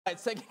Right,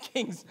 2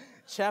 Kings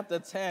chapter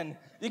 10.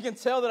 You can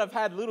tell that I've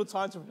had little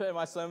time to prepare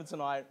my sermon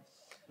tonight.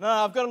 No,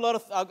 I've got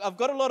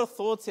a lot of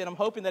thoughts here, and I'm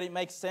hoping that it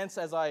makes sense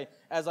as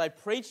I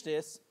preach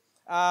this.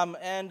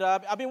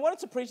 I've been wanting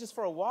to preach this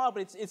for a while,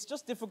 but it's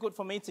just difficult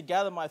for me to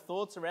gather my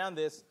thoughts around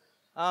this.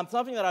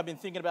 Something that I've been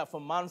thinking about for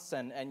months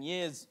and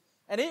years.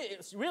 And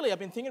it's really, I've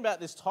been thinking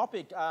about this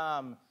topic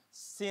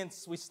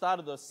since we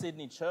started the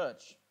Sydney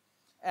church.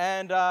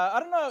 And I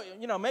don't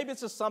know, maybe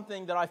it's just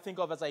something that I think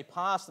of as a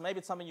pastor. Maybe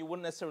it's something you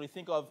wouldn't necessarily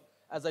think of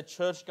as a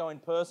church-going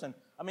person.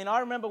 I mean, I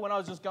remember when I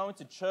was just going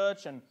to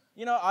church and,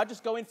 I'd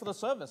just go in for the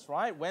service,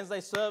 right? Wednesday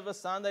service,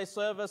 Sunday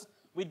service.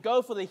 We'd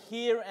go for the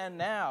here and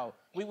now.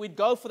 We'd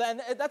go for that,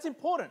 and that's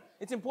important.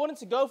 It's important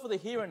to go for the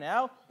here and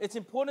now. It's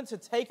important to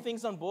take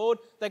things on board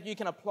that you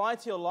can apply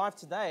to your life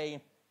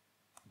today.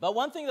 But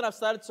one thing that I've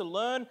started to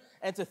learn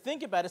and to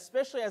think about,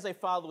 especially as a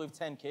father with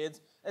 10 kids,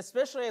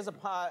 especially as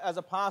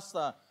a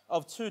pastor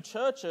of 2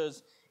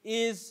 churches,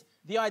 is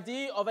the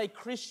idea of a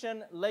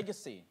Christian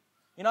legacy.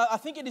 I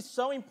think it is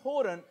so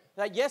important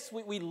that, yes,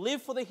 we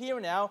live for the here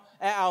and now,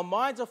 our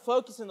minds are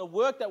focused on the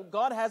work that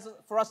God has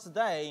for us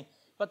today,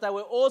 but that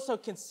we're also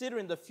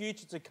considering the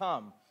future to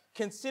come,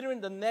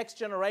 considering the next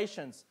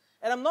generations.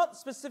 And I'm not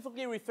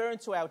specifically referring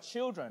to our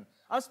children.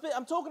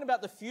 I'm talking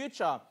about the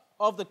future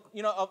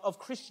of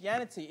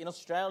Christianity in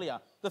Australia,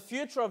 the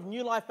future of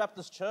New Life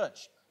Baptist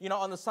Church,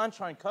 on the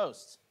Sunshine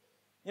Coast.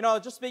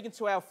 Just speaking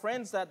to our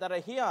friends that are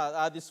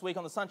here this week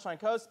on the Sunshine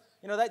Coast,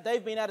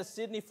 they've been out of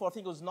Sydney for, I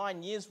think it was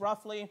 9 years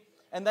roughly,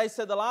 and they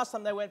said the last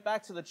time they went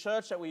back to the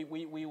church that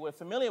we were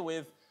familiar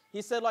with,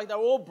 he said they're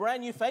all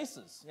brand new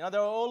faces.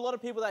 There are a lot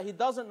of people that he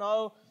doesn't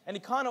know, and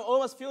he kind of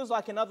almost feels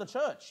like another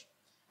church.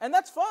 And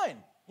that's fine.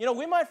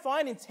 We might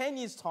find in 10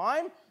 years'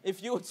 time,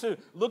 if you were to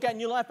look at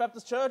New Life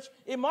Baptist Church,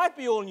 it might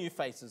be all new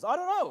faces. I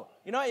don't know.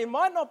 It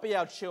might not be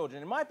our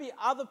children. It might be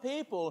other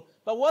people.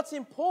 But what's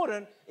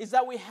important is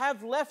that we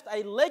have left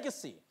a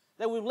legacy,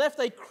 that we've left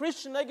a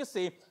Christian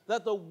legacy,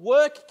 that the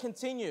work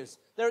continues.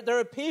 There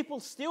are people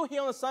still here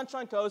on the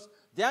Sunshine Coast,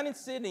 down in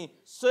Sydney,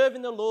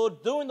 serving the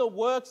Lord, doing the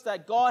works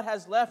that God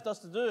has left us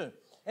to do.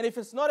 And if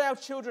it's not our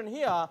children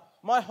here,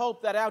 my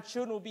hope that our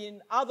children will be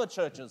in other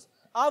churches,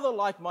 other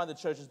like-minded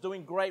churches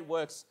doing great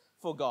works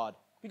for God.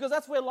 Because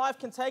that's where life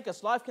can take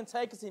us. Life can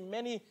take us in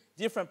many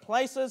different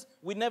places.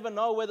 We never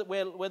know where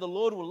the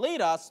Lord will lead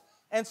us.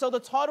 And so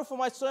the title for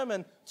my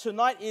sermon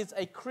tonight is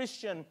A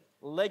Christian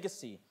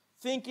Legacy,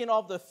 thinking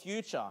of the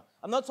future.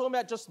 I'm not talking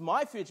about just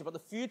my future, but the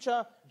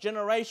future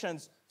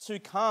generations to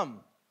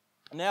come.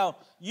 Now,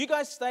 you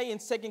guys stay in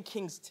 2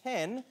 Kings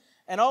 10,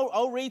 and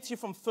I'll read to you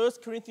from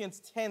 1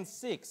 Corinthians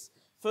 10:6.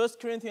 1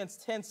 Corinthians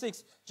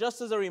 10:6,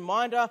 just as a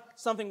reminder,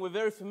 something we're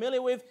very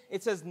familiar with.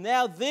 It says,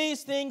 "Now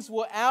these things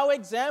were our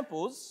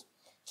examples,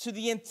 to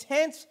the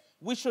intent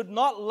we should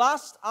not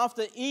lust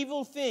after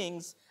evil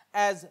things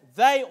as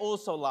they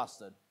also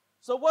lusted."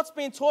 So what's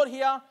being taught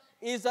here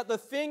is that the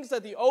things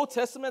that the Old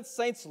Testament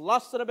saints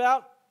lusted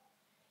about,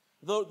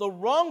 the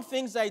wrong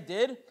things they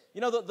did,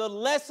 the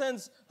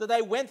lessons that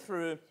they went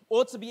through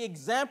ought to be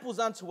examples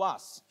unto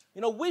us.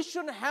 We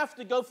shouldn't have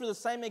to go through the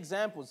same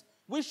examples.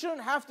 We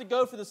shouldn't have to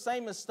go through the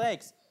same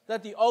mistakes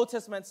that the Old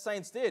Testament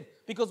saints did,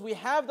 because we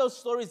have those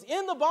stories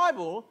in the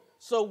Bible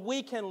so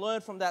we can learn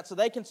from that, so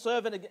they can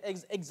serve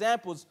as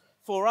examples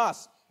for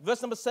us.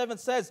 Verse number 7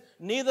 says,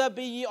 "Neither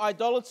be ye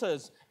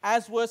idolaters,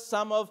 as were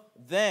some of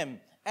them.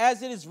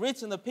 As it is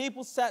written, the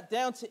people sat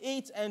down to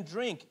eat and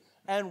drink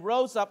and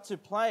rose up to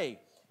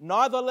play.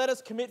 Neither let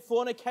us commit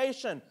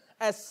fornication,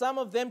 as some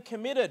of them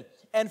committed,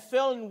 and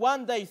fell in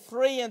one day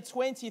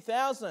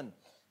 23,000.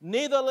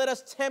 Neither let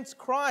us tempt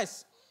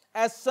Christ,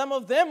 as some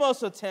of them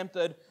also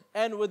tempted,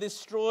 and were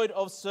destroyed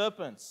of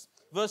serpents."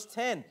 Verse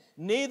 10,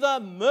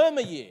 "Neither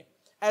murmur ye,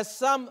 as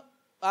some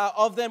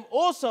of them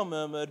also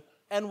murmured,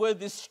 and were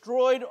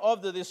destroyed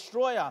of the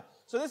destroyer."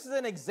 So this is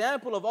an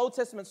example of Old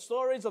Testament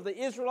stories of the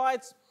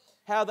Israelites,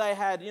 how they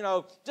had,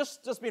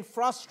 just been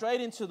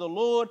frustrated to the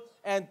Lord,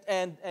 and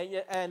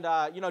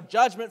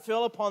judgment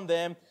fell upon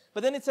them.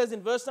 But then it says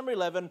in verse number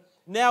 11,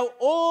 "Now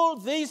all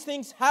these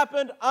things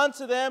happened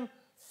unto them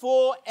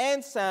for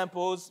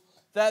ensamples,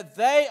 that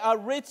they are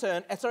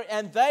written,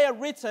 and they are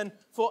written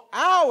for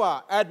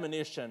our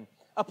admonition,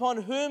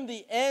 upon whom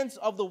the ends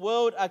of the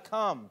world are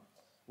come.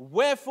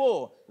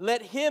 Wherefore,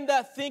 let him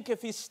that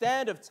thinketh he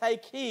standeth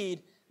take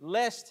heed,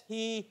 lest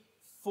he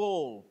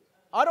fall."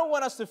 I don't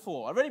want us to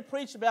fall. I already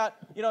preached about,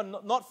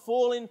 not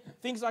falling,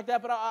 things like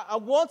that, but I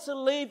want to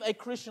leave a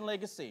Christian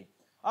legacy.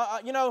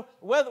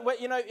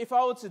 If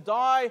I were to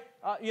die,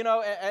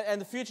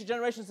 and the future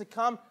generations to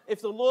come,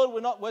 if the Lord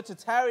were to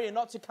tarry and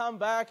not to come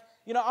back,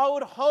 I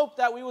would hope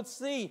that we would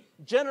see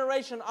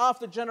generation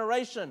after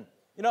generation.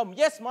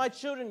 Yes, my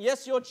children,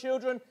 yes, your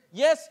children,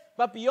 yes,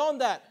 but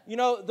beyond that,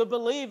 the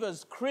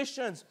believers,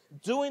 Christians,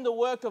 doing the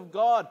work of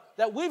God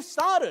that we've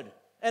started,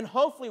 and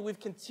hopefully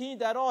we've continued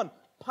that on,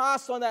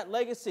 passed on that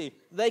legacy.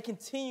 They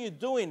continue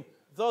doing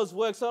those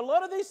works. So a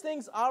lot of these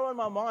things are on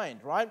my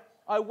mind, right?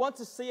 I want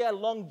to see a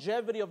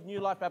longevity of New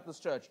Life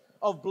Baptist Church,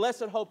 of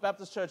Blessed Hope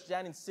Baptist Church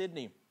down in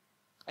Sydney.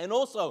 And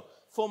also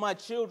for my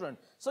children,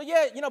 So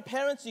yeah,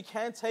 parents, you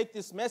can take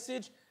this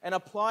message and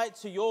apply it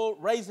to your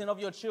raising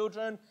of your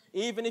children.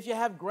 Even if you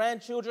have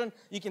grandchildren,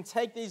 you can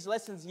take these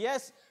lessons,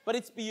 yes, but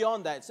it's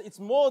beyond that. It's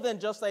more than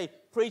just a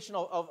preaching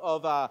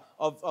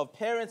of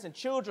parents and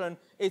children.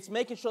 It's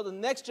making sure the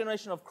next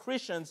generation of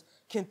Christians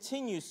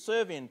continue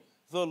serving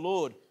the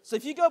Lord. So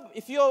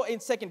if you're in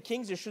 2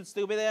 Kings, you should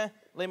still be there.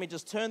 Let me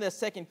just turn there.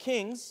 2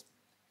 Kings,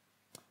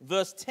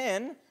 verse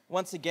 10.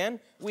 Once again,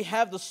 we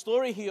have the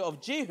story here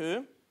of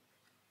Jehu,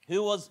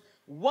 who was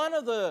he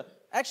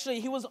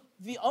was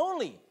the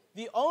only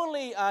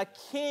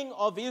king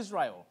of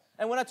Israel.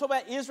 And when I talk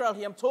about Israel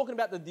here, I'm talking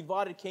about the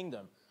divided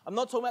kingdom. I'm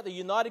not talking about the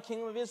united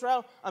kingdom of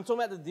Israel. I'm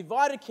talking about the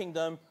divided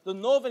kingdom, the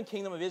northern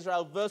kingdom of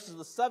Israel versus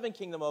the southern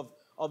kingdom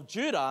of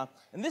Judah.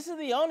 And this is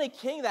the only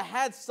king that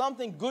had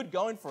something good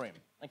going for him.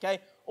 Okay?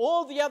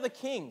 All the other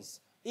kings,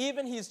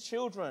 even his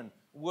children,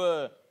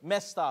 were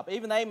messed up.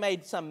 Even they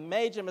made some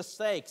major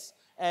mistakes,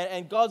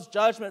 and God's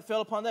judgment fell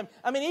upon them.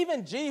 I mean,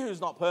 even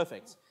Jehu's not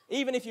perfect.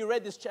 Even if you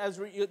read this, as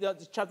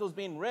the chapter was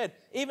being read,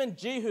 even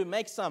Jehu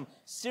makes some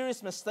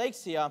serious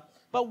mistakes here.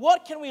 But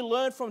what can we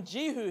learn from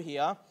Jehu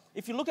here?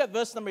 If you look at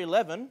verse number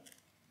 11,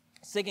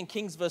 2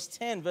 Kings verse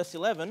 10, verse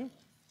 11.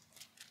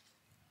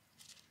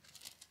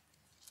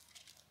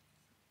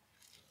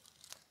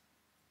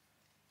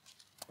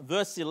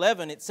 Verse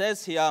 11, it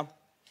says here,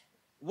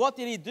 what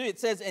did he do? It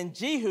says, and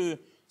Jehu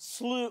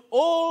slew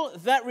all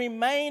that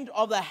remained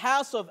of the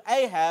house of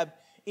Ahab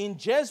in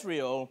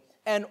Jezreel,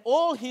 and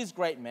all his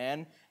great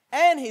men,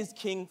 and his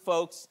king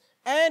folks,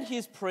 and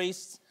his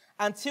priests,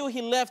 until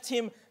he left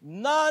him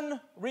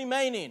none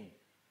remaining.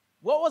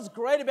 What was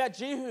great about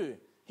Jehu?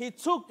 He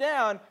took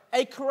down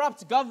a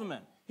corrupt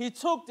government. He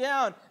took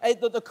down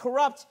the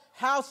corrupt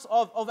house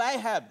of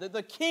Ahab,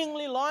 the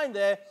kingly line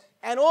there,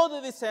 and all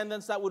the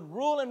descendants that would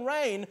rule and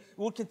reign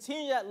would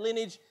continue that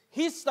lineage.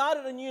 He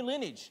started a new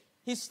lineage.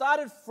 He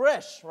started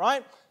fresh,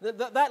 right?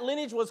 That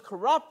lineage was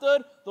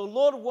corrupted. The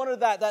Lord wanted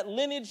that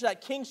lineage,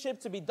 that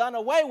kingship to be done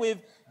away with.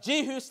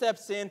 Jehu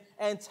steps in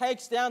and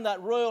takes down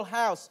that royal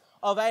house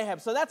of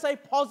Ahab. So that's a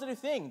positive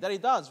thing that he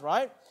does,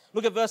 right?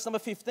 Look at verse number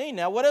 15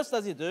 now. What else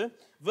does he do?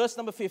 Verse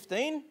number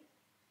 15.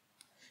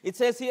 It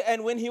says here,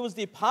 and when he was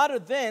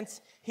departed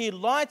thence, he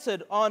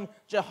lighted on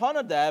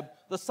Jehonadab,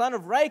 the son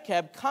of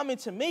Rechab, coming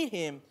to meet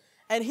him,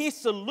 and he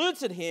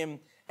saluted him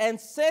and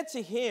said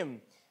to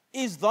him,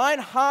 is thine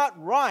heart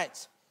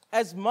right,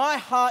 as my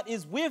heart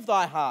is with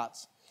thy heart?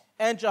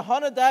 And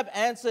Jehonadab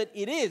answered,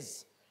 it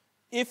is.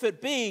 If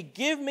it be,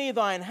 give me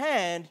thine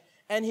hand.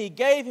 And he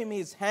gave him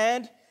his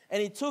hand,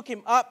 and he took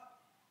him up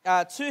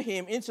to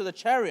him into the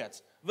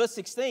chariot. Verse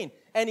 16,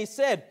 and he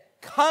said,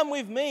 come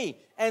with me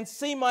and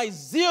see my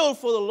zeal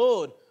for the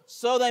Lord.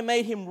 So they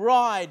made him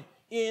ride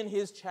in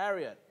his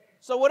chariot.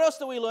 So what else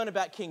do we learn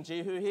about King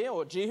Jehu here,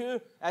 or Jehu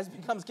as he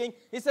becomes king?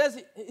 He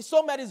says he's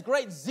talking about his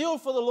great zeal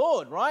for the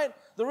Lord, right?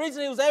 The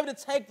reason he was able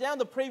to take down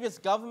the previous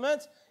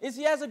government is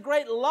he has a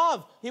great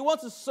love. He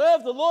wants to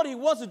serve the Lord. He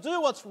wants to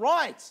do what's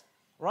right?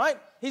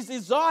 His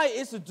desire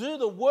is to do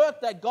the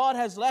work that God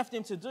has left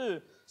him to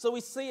do. So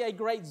we see a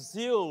great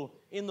zeal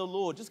in the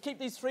Lord. Just keep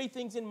these three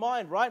things in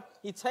mind, right?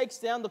 He takes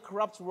down the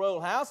corrupt royal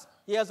house.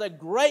 He has a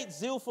great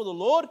zeal for the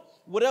Lord.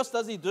 What else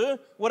does he do?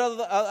 What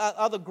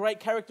other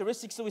great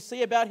characteristics do we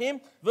see about him?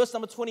 Verse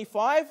number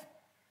 25.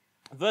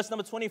 Verse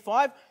number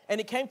 25. And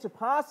it came to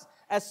pass,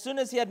 as soon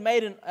as he had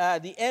made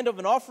the end of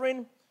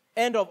offering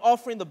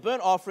the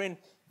burnt offering,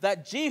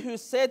 that Jehu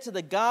said to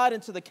the guard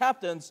and to the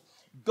captains,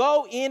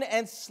 go in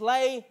and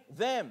slay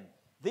them.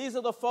 These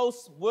are the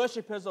false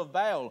worshippers of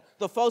Baal,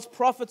 the false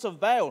prophets of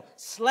Baal.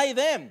 Slay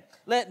them.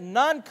 Let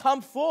none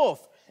come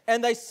forth.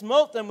 And they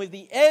smote them with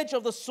the edge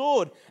of the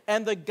sword.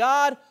 And the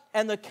guard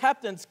and the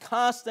captains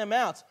cast them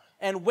out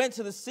and went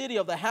to the city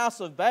of the house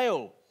of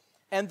Baal.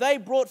 And they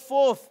brought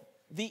forth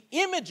the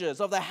images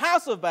of the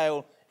house of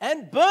Baal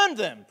and burned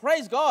them.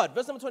 Praise God.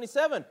 Verse number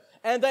 27.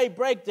 And they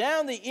break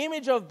down the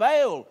image of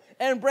Baal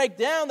and break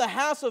down the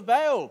house of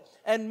Baal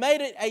and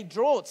made it a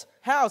draught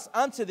house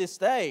unto this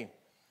day.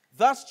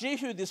 Thus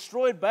Jehu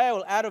destroyed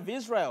Baal out of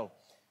Israel.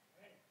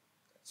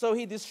 So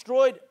he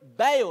destroyed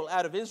Baal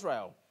out of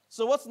Israel.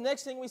 So what's the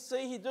next thing we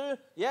see he do?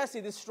 Yes,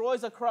 he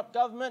destroys a corrupt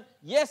government.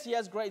 Yes, he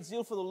has great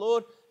zeal for the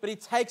Lord, but he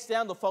takes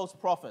down the false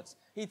prophets.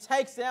 He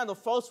takes down the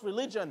false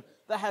religion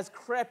that has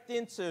crept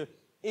into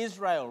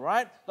Israel,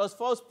 right? Those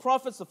false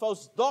prophets, the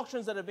false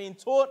doctrines that have been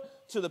taught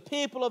to the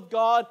people of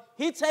God.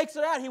 He takes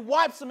it out. He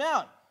wipes them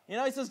out. He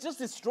says, just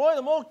destroy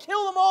them all.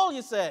 Kill them all,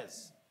 he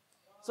says.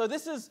 So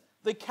this is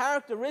the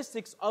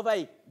characteristics of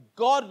a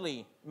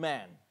godly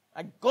man.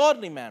 A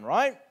godly man,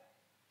 right?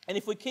 And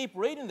if we keep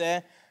reading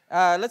there,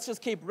 let's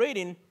just keep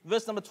reading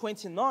verse number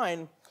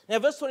 29. Now,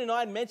 verse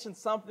 29 mentions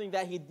something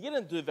that he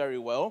didn't do very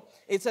well.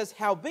 It says,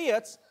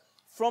 howbeit,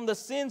 from the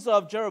sins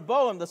of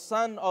Jeroboam, the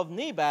son of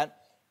Nebat,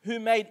 who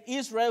made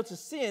Israel to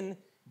sin,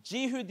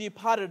 Jehu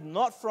departed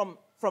not from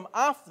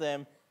after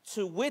them,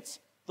 to wit,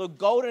 the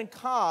golden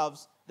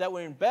calves that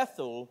were in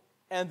Bethel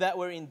and that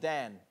were in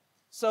Dan.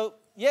 So,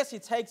 yes, he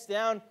takes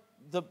down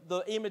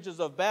the images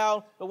of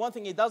Baal. But one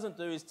thing he doesn't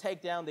do is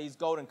take down these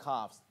golden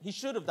calves. He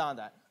should have done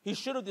that. He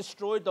should have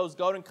destroyed those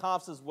golden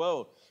calves as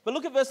well. But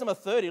look at verse number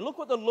 30. Look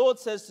what the Lord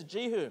says to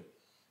Jehu.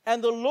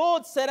 And the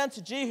Lord said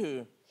unto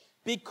Jehu,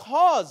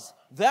 because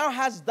thou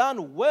hast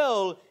done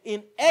well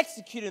in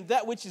executing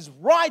that which is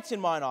right in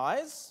mine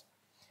eyes,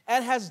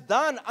 and hast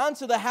done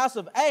unto the house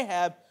of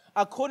Ahab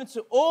according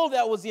to all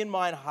that was in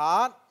mine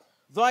heart,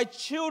 thy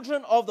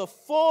children of the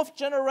fourth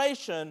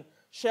generation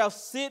shall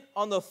sit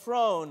on the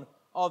throne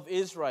of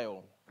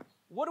Israel.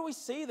 What do we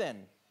see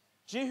then?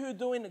 Jehu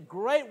doing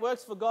great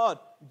works for God,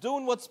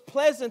 doing what's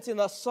pleasant in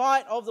the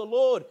sight of the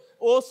Lord.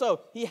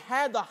 Also, he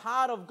had the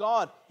heart of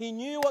God. He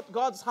knew what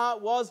God's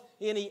heart was,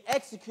 and he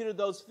executed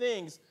those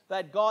things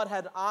that God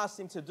had asked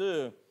him to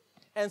do.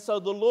 And so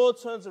the Lord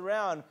turns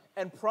around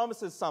and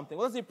promises something.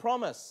 What does he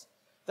promise?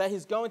 That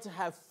he's going to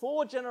have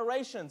 4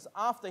 generations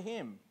after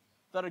him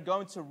that are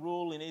going to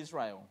rule in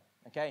Israel.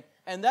 Okay?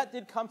 And that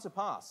did come to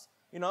pass.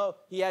 You know,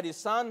 he had his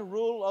son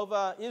rule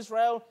over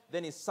Israel,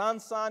 then his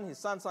son's son, his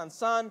son's son's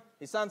son,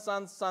 his son's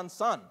son's son's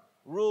son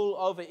rule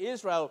over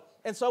Israel.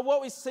 And so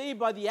what we see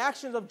by the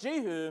actions of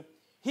Jehu,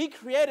 he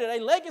created a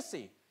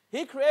legacy.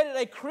 He created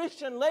a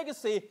Christian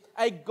legacy,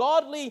 a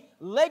godly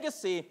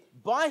legacy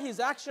by his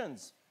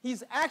actions.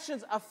 His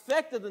actions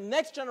affected the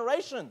next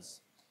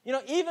generations. You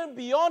know, even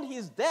beyond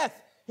his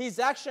death, his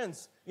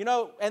actions, you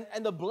know,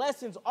 and the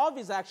blessings of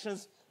his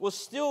actions was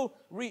still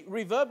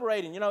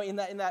reverberating, you know,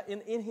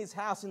 in his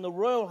house, in the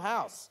royal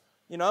house,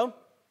 you know,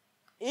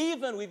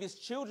 even with his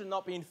children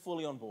not being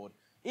fully on board.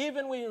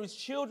 Even with his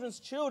children's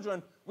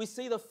children, we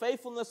see the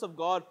faithfulness of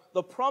God,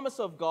 the promise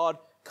of God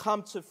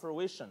come to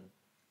fruition.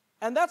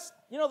 And that's,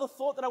 you know, the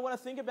thought that I want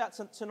to think about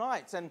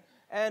tonight.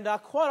 And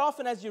quite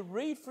often as you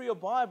read through your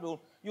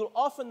Bible, you'll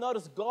often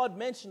notice God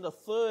mention the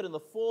 3rd and the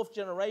 4th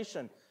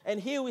generation. And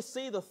here we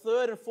see the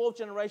 3rd and 4th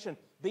generation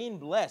being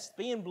blessed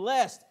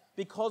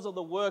because of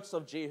the works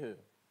of Jehu.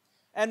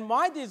 And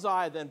my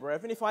desire then,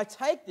 brethren, if I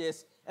take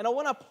this and I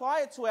want to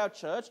apply it to our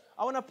church,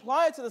 I want to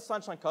apply it to the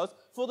Sunshine Coast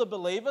for the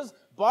believers,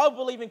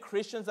 Bible-believing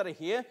Christians that are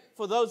here,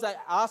 for those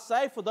that are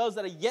saved, for those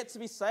that are yet to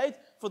be saved,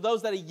 for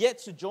those that are yet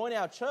to join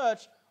our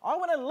church, I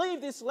want to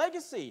leave this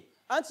legacy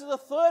unto the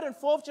 3rd and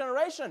 4th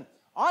generation.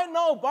 I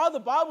know by the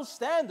Bible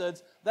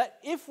standards that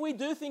if we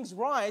do things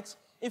right,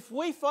 if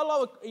we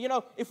follow, you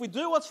know, if we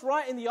do what's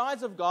right in the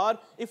eyes of God,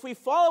 if we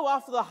follow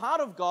after the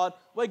heart of God,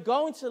 we're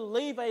going to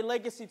leave a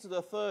legacy to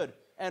the 3rd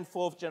and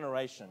 4th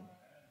generation.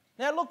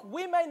 Now, look,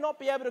 we may not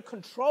be able to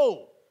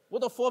control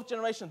what the 4th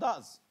generation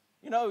does.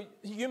 You know,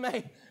 you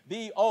may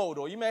be old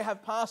or you may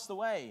have passed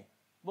away,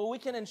 but we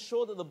can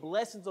ensure that the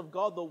blessings of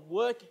God, the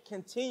work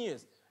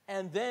continues.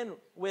 And then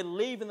we're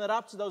leaving it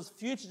up to those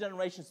future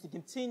generations to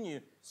continue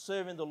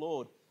serving the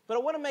Lord. But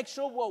I want to make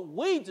sure what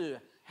we do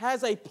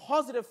has a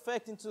positive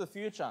effect into the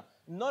future,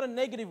 not a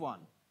negative one.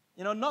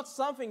 You know, not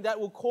something that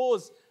will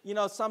cause, you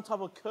know, some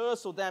type of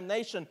curse or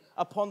damnation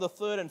upon the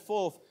 3rd and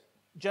 4th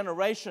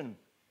generation.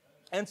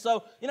 And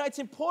so, you know, it's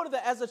important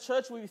that as a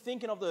church we be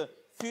thinking of the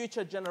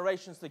future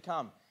generations to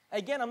come.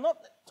 Again, I'm not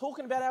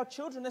talking about our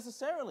children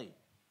necessarily.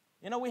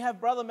 You know, we have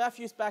Brother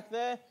Matthews back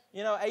there,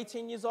 you know,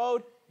 18 years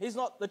old. He's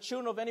not the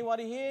children of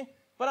anybody here,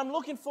 but I'm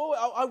looking forward.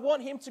 I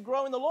want him to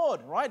grow in the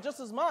Lord, right? Just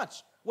as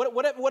much.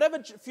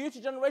 Whatever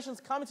future generations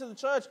come into the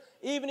church,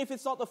 even if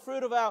it's not the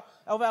fruit of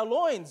our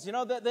loins, you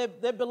know,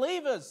 they're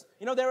believers.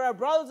 You know, they're our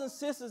brothers and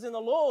sisters in the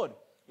Lord.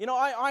 You know,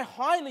 I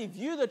highly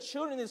view the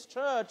children in this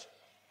church,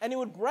 and it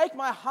would break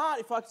my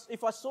heart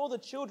if I saw the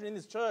children in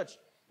this church,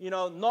 you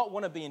know, not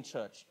want to be in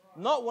church,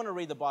 not want to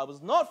read the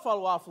Bibles, not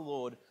follow after the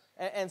Lord,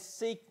 and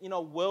seek, you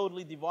know,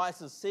 worldly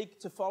devices, seek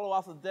to follow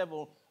after the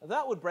devil.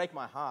 That would break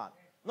my heart.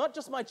 Not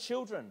just my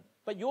children,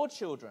 but your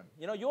children.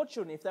 You know, your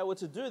children, if they were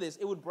to do this,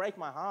 it would break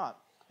my heart.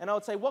 And I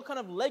would say, what kind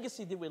of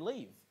legacy did we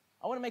leave?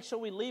 I want to make sure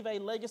we leave a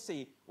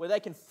legacy where they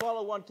can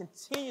follow on,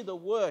 continue the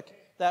work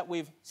that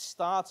we've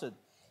started.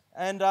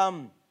 And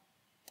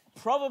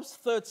Proverbs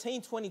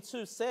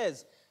 13:22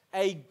 says,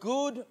 a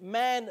good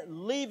man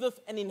leaveth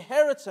an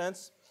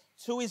inheritance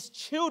to his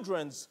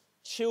children's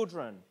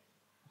children.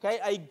 Okay,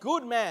 a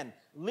good man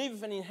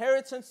leaveth an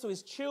inheritance to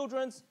his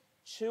children's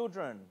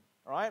children.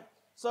 All right?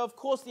 So, of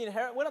course, we're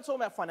not talking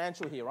about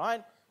financial here,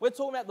 right? We're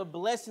talking about the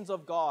blessings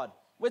of God.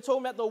 We're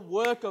talking about the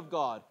work of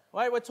God,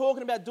 right? We're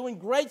talking about doing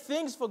great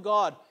things for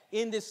God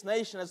in this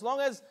nation. As long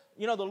as,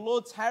 you know, the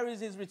Lord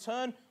tarries his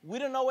return, we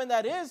don't know when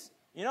that is.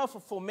 You know,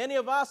 for many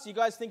of us, you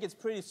guys think it's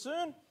pretty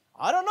soon.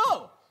 I don't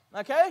know,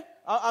 okay?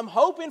 I'm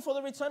hoping for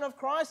the return of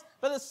Christ,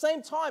 but at the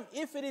same time,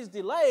 if it is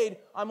delayed,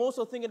 I'm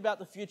also thinking about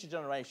the future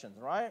generations,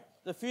 right?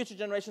 The future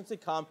generations to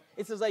come.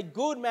 It says, a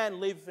good man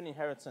leaveth an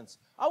inheritance.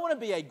 I want to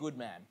be a good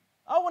man.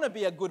 I want to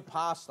be a good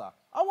pastor.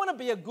 I want to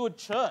be a good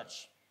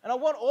church. And I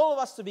want all of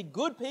us to be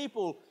good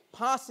people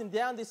passing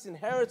down this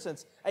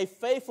inheritance, a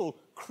faithful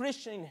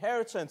Christian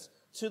inheritance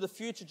to the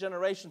future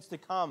generations to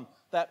come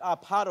that are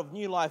part of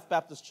New Life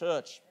Baptist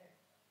Church.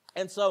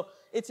 And so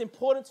it's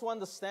important to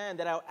understand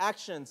that our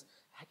actions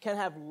can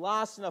have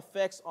lasting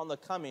effects on the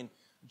coming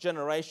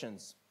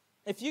generations.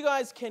 If you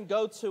guys can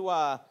go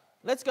to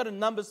Let's go to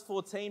Numbers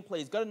 14,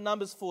 please. Go to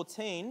Numbers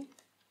 14.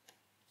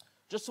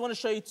 Just want to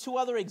show you two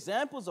other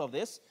examples of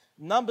this.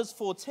 Numbers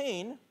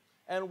 14,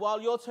 and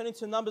while you're turning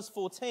to Numbers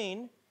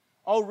 14,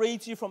 I'll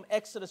read to you from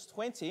Exodus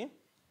 20.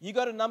 You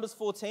go to Numbers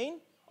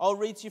 14, I'll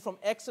read to you from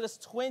Exodus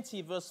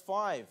 20, verse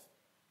 5.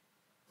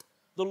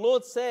 The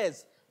Lord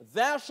says,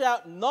 "Thou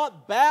shalt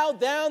not bow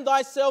down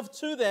thyself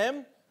to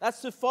them,"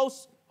 that's to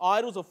false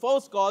idols or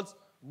false gods,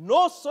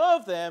 "nor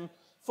serve them,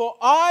 for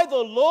I,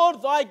 the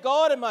Lord thy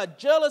God, am a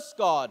jealous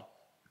God,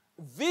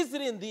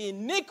 visiting the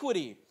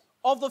iniquity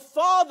of the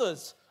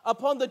fathers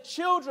upon the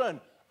children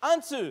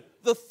unto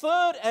the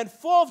third and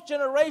fourth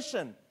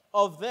generation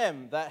of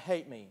them that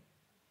hate me."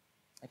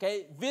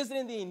 Okay,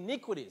 visiting the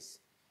iniquities.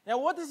 Now,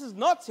 what this is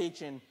not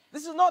teaching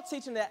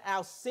that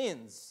our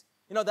sins,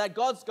 that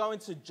God's going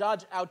to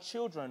judge our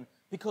children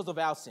because of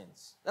our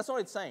sins. That's not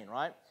what it's saying,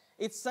 right?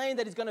 It's saying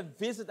that he's going to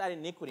visit that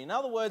iniquity. In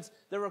other words,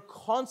 there are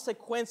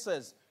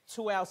consequences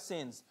to our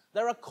sins.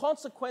 There are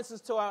consequences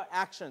to our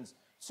actions,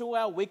 to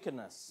our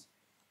wickedness.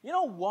 You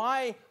know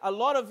why a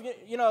lot of,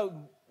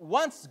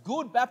 once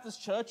good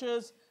Baptist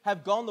churches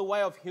have gone the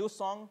way of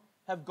Hillsong,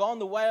 have gone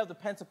the way of the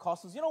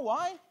Pentecostals? You know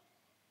why?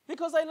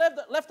 Because they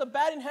left a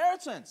bad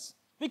inheritance.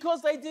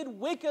 Because they did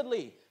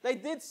wickedly. They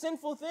did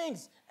sinful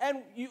things.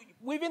 And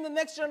within the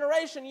next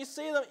generation, you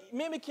see them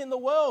mimicking the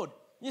world.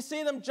 You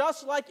see them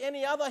just like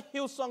any other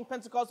Hillsong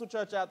Pentecostal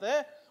church out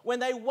there. When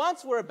they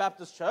once were a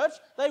Baptist church,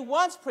 they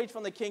once preached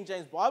from the King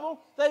James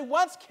Bible. They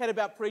once cared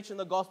about preaching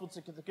the gospel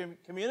to the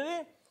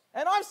community.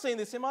 And I've seen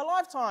this in my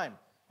lifetime.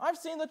 I've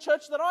seen the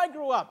church that I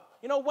grew up,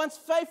 once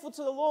faithful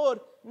to the Lord,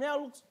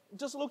 now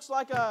just looks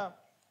like a,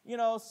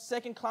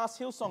 second-class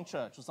Hillsong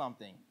church or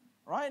something.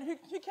 Right?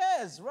 Who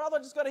cares? Rather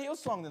just go to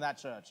Hillsong than that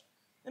church.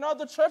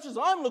 The churches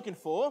I'm looking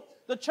for,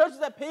 the churches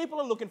that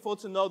people are looking for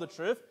to know the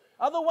truth,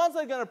 are the ones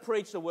that are going to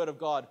preach the word of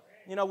God,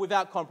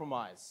 without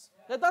compromise.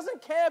 That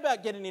doesn't care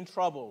about getting in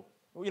trouble,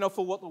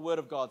 for what the word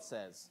of God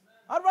says.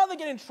 I'd rather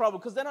get in trouble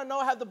because then I know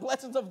I have the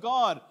blessings of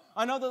God.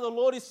 I know that the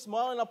Lord is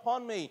smiling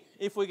upon me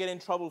if we get in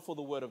trouble for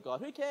the word of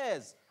God. Who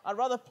cares? I'd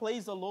rather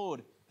please the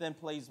Lord than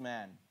please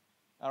man.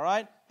 All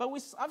right? But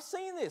I've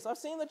seen this. I've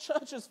seen the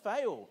churches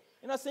fail.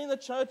 I've seen the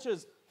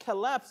churches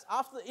collapse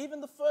after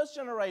even the first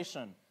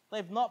generation.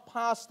 They've not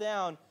passed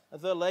down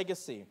the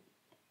legacy.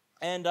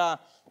 And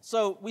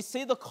so we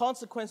see the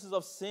consequences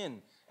of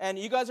sin. And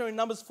you guys are in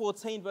Numbers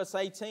 14, verse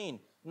 18.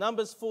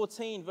 Numbers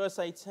 14, verse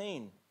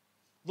 18.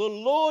 "The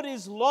Lord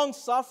is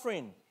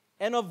long-suffering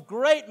and of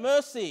great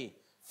mercy,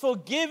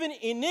 forgiving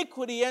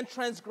iniquity and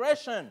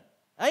transgression."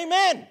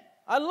 Amen.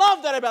 I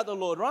love that about the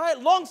Lord, right?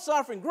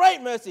 Long-suffering,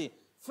 great mercy,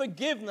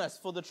 forgiveness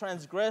for the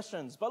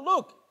transgressions. But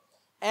look,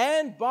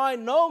 "and by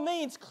no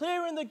means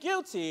clearing the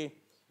guilty,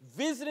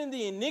 visiting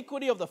the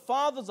iniquity of the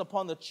fathers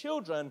upon the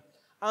children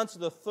unto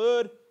the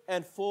third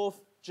and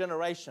fourth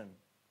generation."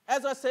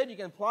 As I said, you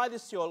can apply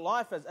this to your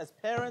life as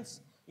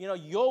parents.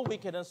 Your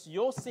wickedness,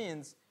 your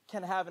sins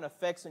can have an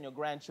effect on your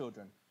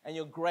grandchildren and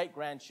your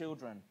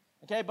great-grandchildren.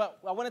 Okay, but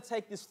I want to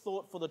take this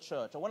thought for the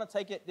church. I want to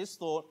take this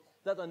thought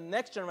that the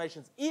next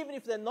generations, even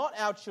if they're not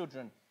our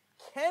children,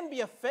 can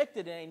be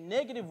affected in a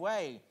negative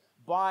way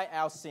by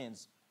our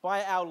sins,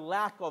 by our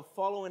lack of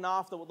following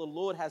after what the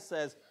Lord has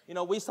says.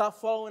 We start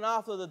following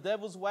after the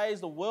devil's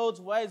ways, the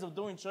world's ways of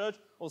doing church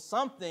or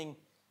something,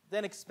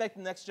 then expect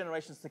the next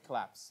generations to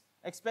collapse.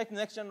 Expect the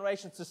next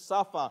generations to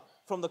suffer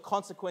from the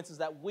consequences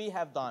that we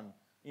have done.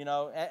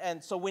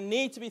 And so we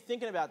need to be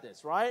thinking about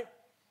this, right?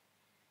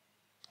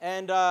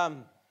 And,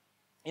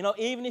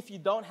 even if you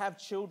don't have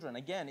children,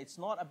 again, it's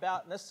not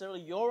about necessarily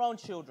your own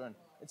children.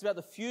 It's about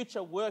the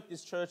future work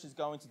this church is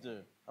going to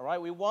do, all right?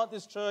 We want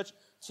this church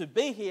to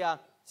be here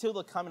till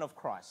the coming of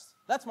Christ.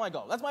 That's my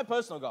goal. That's my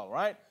personal goal,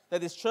 right? That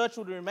this church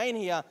would remain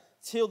here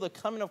till the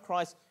coming of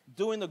Christ,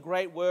 doing the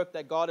great work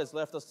that God has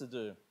left us to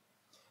do.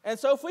 And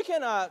so if we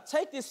can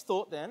take this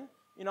thought then,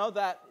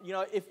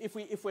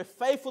 if we're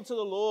faithful to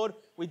the Lord,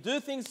 we do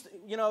things,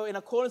 in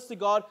accordance to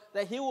God,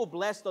 that he will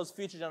bless those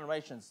future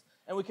generations.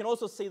 And we can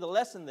also see the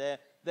lesson there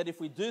that if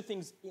we do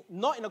things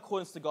not in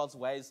accordance to God's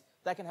ways,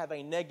 that can have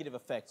a negative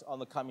effect on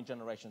the coming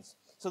generations.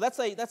 So that's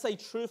a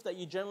truth that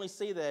you generally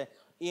see there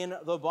in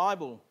the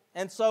Bible.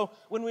 And so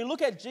when we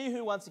look at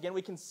Jehu once again,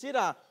 we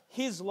consider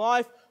his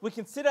life, we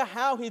consider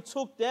how he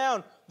took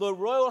down the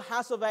royal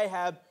house of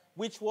Ahab,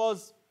 which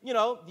was,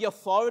 the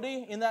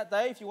authority in that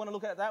day, if you want to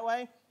look at it that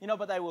way.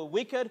 But they were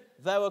wicked,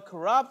 they were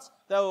corrupt,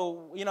 they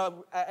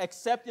were,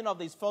 accepting of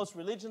these false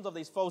religions, of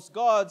these false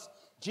gods.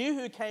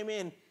 Jehu came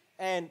in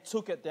and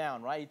took it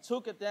down, right? He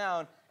took it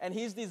down, and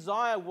his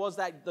desire was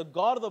that the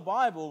God of the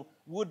Bible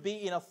would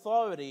be in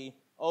authority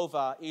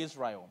over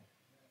Israel.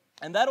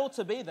 And that ought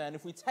to be then,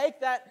 if we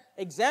take that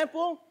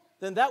example,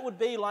 then that would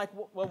be like,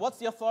 well, what's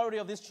the authority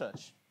of this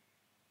church?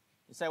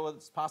 You say, well,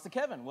 it's Pastor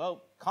Kevin.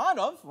 Well, kind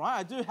of, right?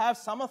 I do have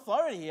some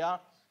authority here,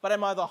 but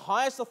am I the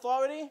highest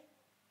authority?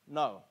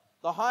 No.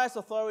 The highest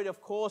authority,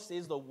 of course,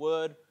 is the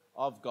Word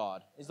of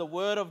God, is the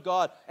Word of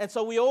God. And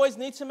so we always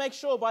need to make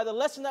sure by the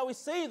lesson that we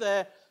see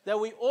there that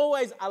we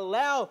always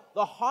allow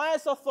the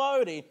highest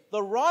authority,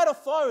 the right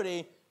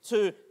authority,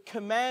 to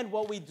command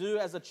what we do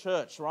as a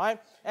church, right?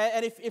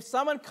 And if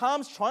someone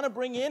comes trying to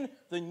bring in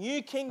the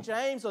New King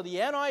James or the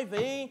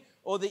NIV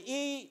or the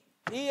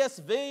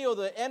ESV or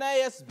the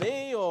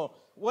NASB or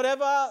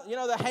whatever,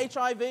 the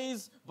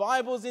HIV's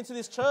Bibles into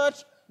this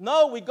church,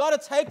 no, we got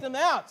to take them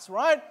out,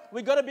 right?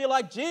 We got to be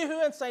like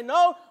Jehu and say,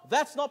 no,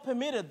 that's not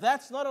permitted.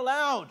 That's not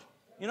allowed.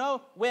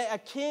 We're a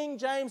King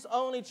James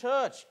only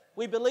church.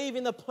 We believe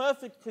in the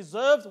perfect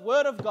preserved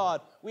Word of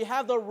God. We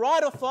have the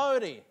right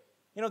authority.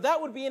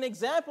 That would be an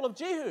example of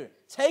Jehu,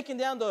 taking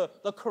down the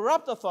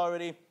corrupt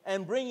authority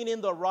and bringing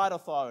in the right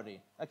authority,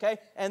 okay?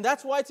 And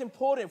that's why it's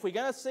important. If we're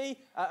going to see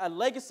a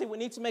legacy, we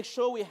need to make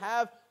sure we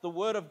have the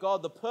Word of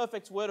God, the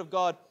perfect Word of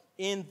God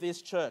in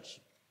this church.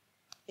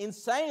 In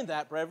saying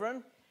that,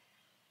 brethren,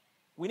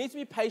 we need to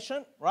be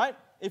patient, right?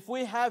 If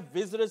we have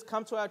visitors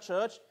come to our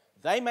church,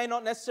 they may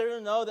not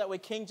necessarily know that we're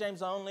King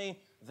James only.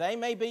 They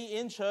may be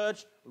in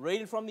church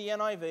reading from the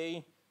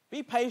NIV.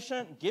 Be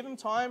patient, give them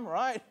time,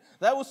 right?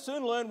 They will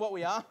soon learn what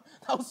we are.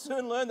 They'll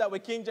soon learn that we're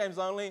King James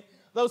only.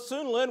 They'll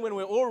soon learn when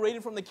we're all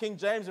reading from the King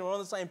James and we're on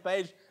the same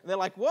page. And they're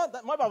like, what?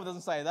 My Bible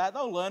doesn't say that.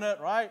 They'll learn it,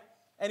 right?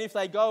 And if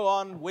they go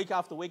on week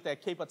after week, they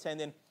keep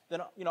attending,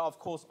 then, of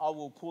course, I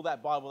will pull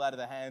that Bible out of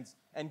their hands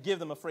and give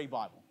them a free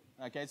Bible.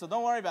 Okay, so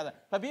don't worry about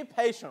that. But be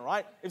patient,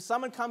 right? If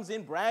someone comes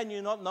in brand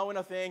new, not knowing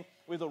a thing,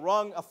 with the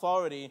wrong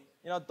authority,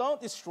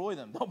 don't destroy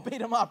them. Don't beat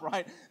them up,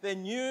 right? They're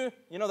new.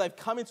 They've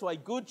come into a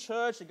good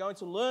church. They're going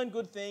to learn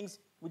good things.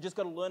 We just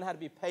got to learn how to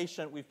be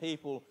patient with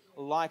people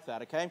like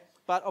that, okay?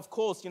 But, of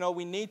course,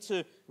 we need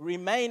to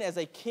remain as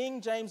a King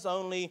James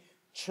only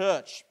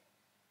church.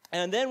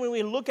 And then when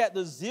we look at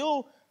the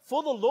zeal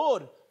for the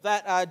Lord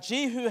that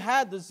Jehu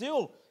had, the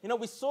zeal,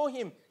 we saw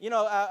him,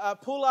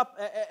 pull up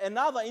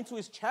another into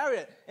his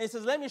chariot. And he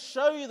says, let me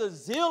show you the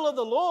zeal of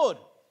the Lord.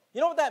 You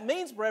know what that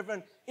means,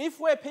 brethren? If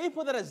we're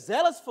people that are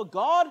zealous for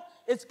God,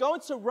 it's going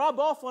to rub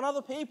off on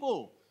other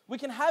people. We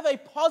can have a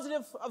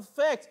positive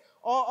effect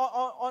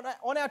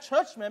on our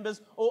church members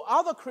or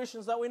other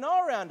Christians that we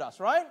know around us,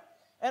 right?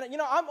 And,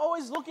 I'm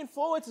always looking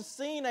forward to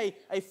seeing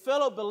a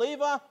fellow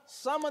believer,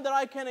 someone that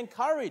I can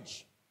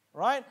encourage,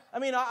 right?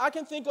 I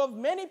can think of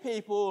many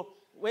people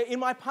in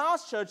my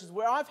past churches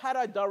where I've had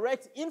a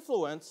direct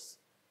influence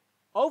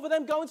over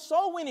them going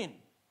soul winning.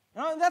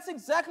 And that's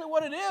exactly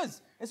what it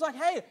is. It's like,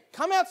 hey,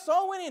 come out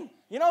soul winning.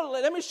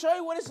 Let me show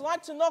you what it's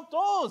like to knock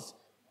doors.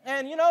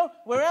 And,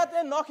 we're out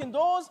there knocking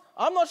doors.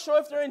 I'm not sure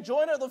if they're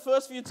enjoying it the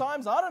first few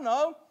times. I don't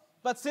know.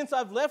 But since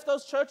I've left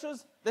those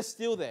churches, they're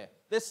still there.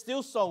 They're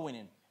still soul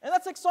winning. And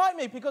that's exciting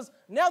me because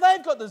now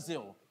they've got the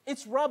zeal.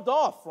 It's rubbed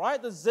off,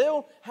 right? The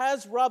zeal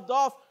has rubbed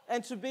off.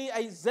 And to be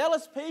a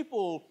zealous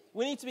people,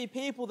 we need to be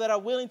people that are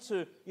willing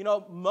to,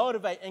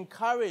 motivate,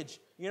 encourage,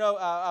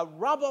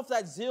 rub off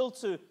that zeal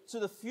to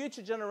the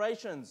future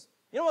generations.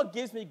 What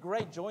gives me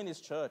great joy in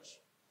this church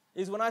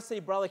is when I see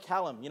Brother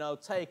Callum,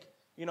 take,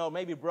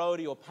 maybe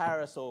Brody or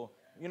Paris or,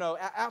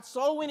 out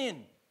soul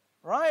winning,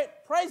 right?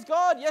 Praise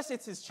God. Yes,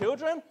 it's his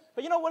children.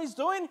 But you know what he's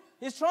doing?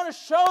 He's trying to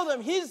show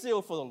them his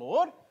zeal for the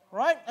Lord,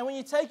 right? And when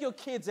you take your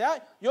kids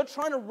out, you're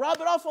trying to rub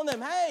it off on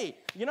them. Hey,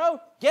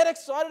 get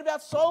excited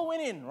about soul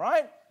winning,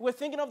 right? We're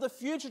thinking of the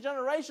future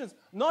generations,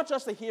 not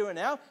just the here and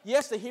now.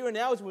 Yes, the here and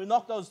now is when we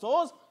knock those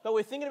doors, but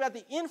we're thinking about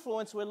the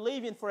influence we're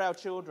leaving for our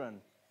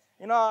children.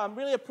 I'm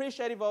really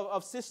appreciative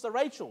of Sister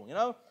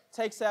Rachel,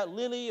 takes out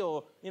Lily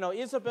or,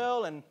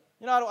 Isabel and,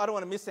 I don't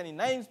want to miss any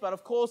names, but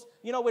of course,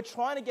 we're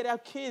trying to get our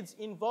kids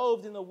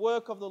involved in the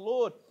work of the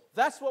Lord.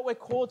 That's what we're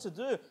called to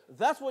do.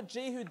 That's what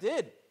Jehu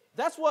did.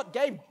 That's what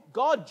gave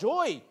God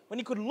joy when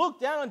he could look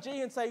down on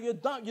Jehu and say,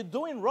 you're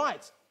doing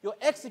right. You're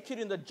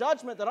executing the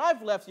judgment that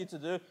I've left you to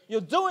do.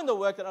 You're doing the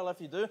work that I left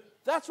you to do.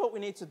 That's what we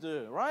need to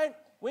do, right?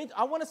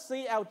 I want to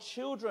see our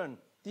children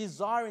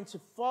desiring to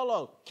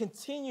follow,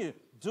 continue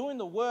doing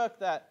the work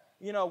that,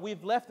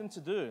 we've left them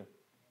to do.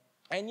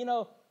 And,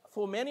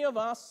 for many of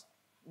us,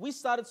 we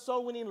started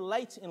soul winning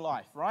late in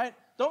life, right?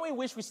 Don't we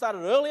wish we started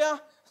earlier?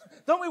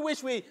 Don't we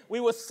wish we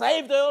were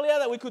saved earlier,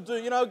 that we could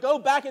do, go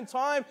back in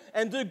time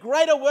and do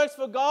greater works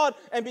for God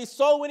and be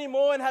soul winning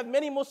more and have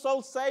many more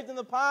souls saved in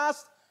the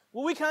past?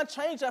 Well, we can't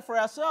change that for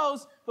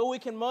ourselves, but we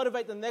can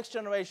motivate the next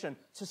generation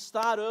to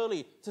start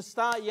early, to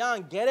start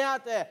young, get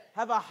out there,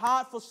 have a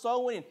heart for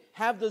soul winning,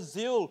 have the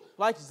zeal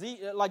like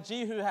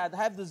Jehu had,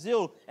 have the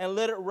zeal and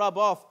let it rub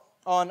off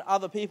on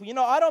other people.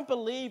 I don't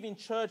believe in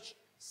church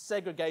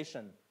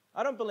segregation.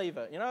 I don't believe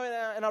it, and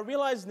I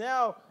realize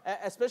now,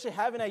 especially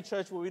having a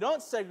church where we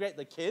don't segregate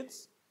the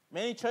kids.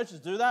 Many churches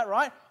do that,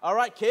 right? All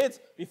right, kids,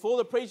 before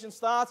the preaching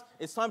starts,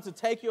 it's time to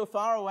take you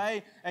far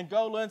away and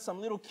go learn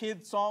some little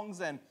kid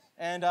songs and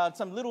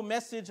some little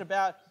message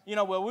about,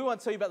 well, we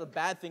won't tell you about the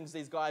bad things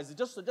these guys did,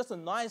 just the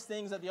nice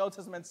things that the Old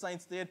Testament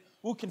saints did.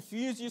 We'll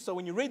confuse you, so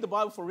when you read the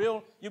Bible for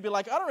real, you'll be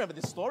like, I don't remember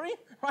this story,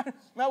 right?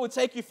 That would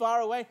take you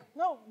far away.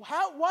 No,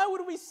 why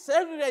would we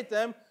segregate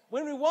them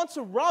when we want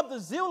to rub the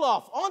zeal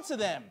off onto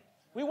them?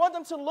 We want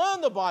them to learn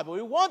the Bible.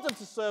 We want them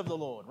to serve the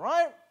Lord,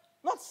 right?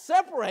 Not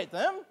separate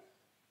them.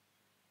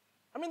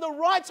 The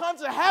right time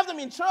to have them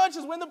in church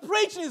is when the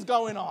preaching is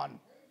going on.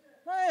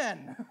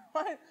 man,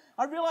 right?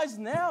 I realize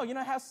now,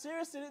 how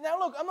serious it is. Now,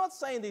 look, I'm not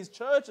saying these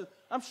churches,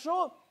 I'm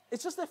sure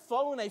it's just they're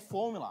following a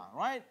formula,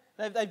 right?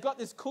 They've got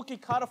this cookie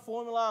cutter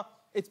formula.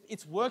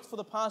 It's worked for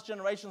the past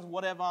generations,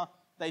 whatever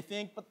they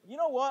think. But you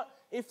know what?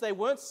 If they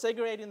weren't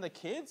segregating the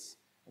kids,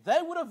 they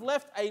would have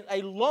left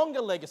a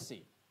longer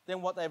legacy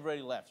than what they've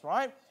already left,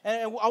 right?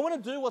 And I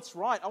want to do what's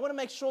right. I want to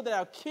make sure that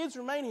our kids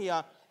remain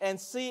here and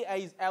see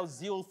our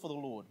zeal for the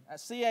Lord.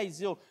 See our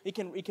zeal. It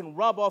can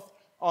rub off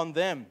on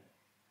them.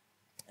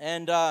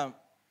 And,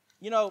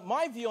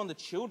 my view on the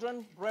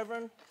children,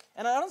 brethren,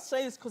 and I don't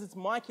say this because it's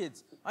my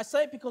kids. I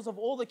say it because of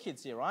all the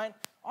kids here, right?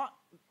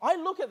 I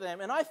look at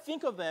them and I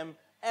think of them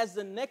as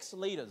the next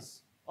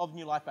leaders of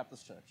New Life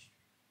Baptist Church.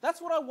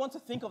 That's what I want to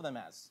think of them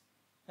as.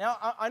 Now,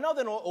 I know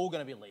they're not all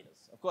going to be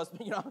leaders. Of course,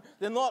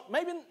 they're not,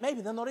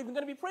 maybe they're not even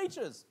going to be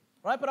preachers,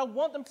 right? But I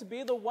want them to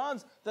be the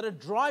ones that are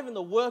driving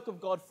the work of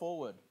God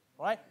forward,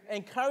 right?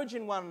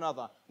 Encouraging one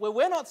another. Where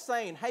we're not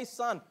saying, hey,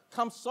 son,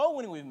 come soul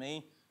winning with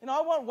me.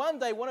 I want one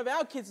day one of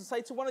our kids to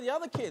say to one of the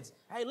other kids,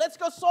 hey, let's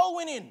go soul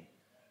winning,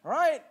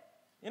 right?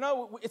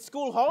 It's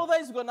school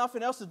holidays, we've got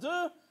nothing else to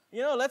do.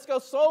 Let's go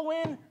soul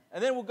win,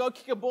 and then we'll go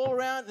kick a ball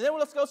around, and then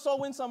let's go soul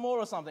win some more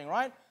or something,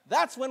 right?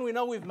 That's when we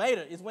know we've made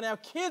it, is when our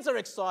kids are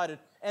excited,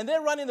 and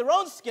they're running their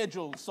own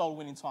scheduled soul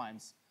winning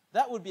times.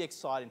 That would be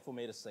exciting for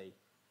me to see.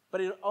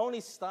 But it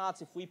only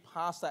starts if we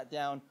pass that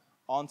down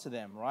onto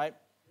them, right?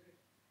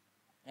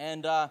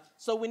 And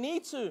so we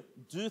need to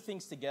do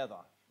things together.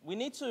 We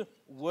need to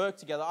work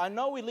together. I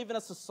know we live in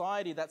a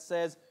society that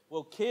says,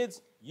 well,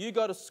 kids, you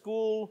go to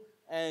school,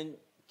 and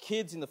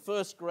kids in the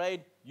first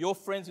grade, you're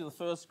friends with the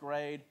first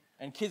grade,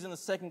 and kids in the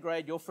second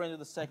grade, you're friends with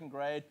the second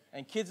grade,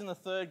 and kids in the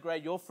third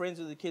grade, you're friends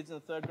with the kids in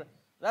the third grade.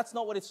 That's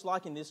not what it's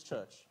like in this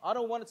church. I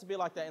don't want it to be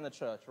like that in the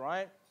church,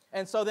 right?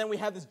 And so then we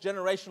have this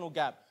generational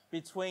gap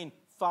between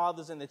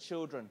fathers and their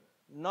children.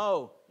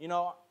 No,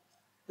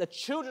 the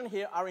children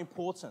here are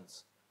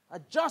important,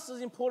 are just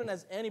as important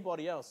as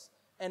anybody else,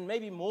 and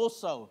maybe more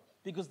so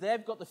because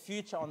they've got the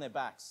future on their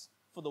backs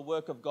for the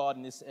work of God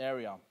in this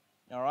area,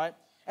 all right?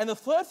 And the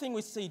third thing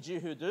we see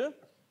Jehu do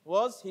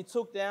was he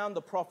took down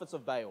the prophets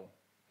of Baal.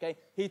 Okay,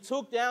 he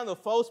took down the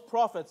false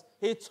prophets.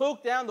 He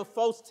took down the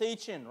false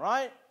teaching,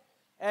 right?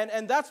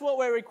 And that's what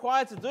we're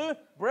required to do.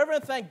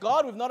 Brethren, thank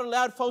God we've not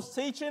allowed false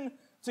teaching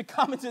to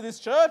come into this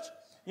church.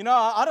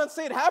 I don't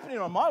see it happening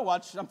on my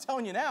watch, I'm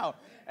telling you now.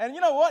 And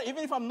you know what?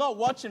 Even if I'm not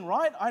watching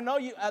right, I know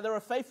there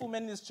are faithful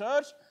men in this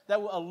church that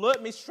will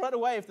alert me straight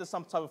away if there's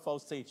some type of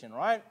false teaching,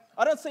 right?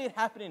 I don't see it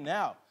happening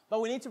now.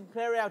 But we need to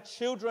prepare our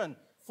children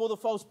for the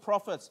false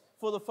prophets,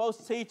 for the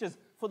false teachers,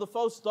 for the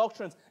false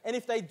doctrines. And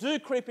if they do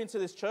creep into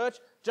this church,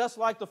 just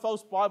like the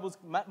false Bibles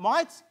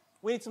might,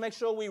 we need to make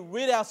sure we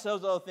rid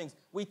ourselves of those things.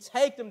 We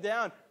take them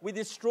down. We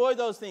destroy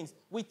those things.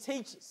 We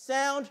teach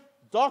sound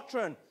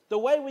doctrine. The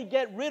way we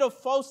get rid of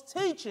false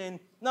teaching,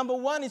 number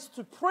one, is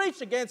to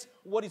preach against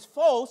what is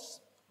false,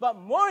 but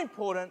more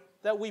important,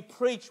 that we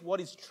preach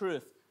what is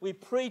truth. We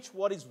preach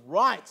what is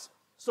right.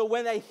 So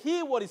when they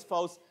hear what is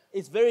false,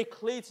 it's very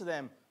clear to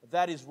them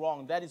that is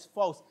wrong, that is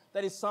false,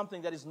 that is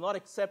something that is not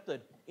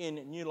accepted in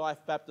New Life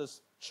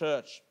Baptist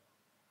Church.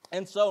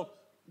 And so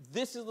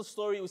this is the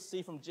story we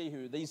see from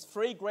Jehu. These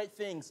three great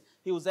things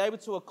he was able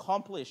to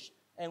accomplish,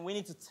 and we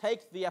need to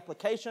take the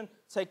application,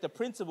 take the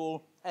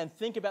principle, and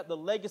think about the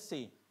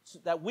legacy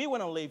that we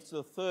want to leave to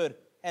the third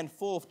and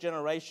fourth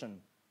generation.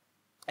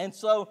 And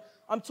so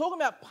I'm talking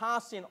about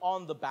passing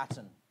on the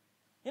baton.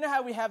 You know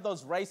how we have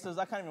those races?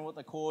 I can't remember what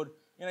they're called.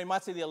 You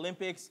might see the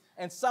Olympics,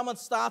 and someone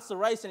starts the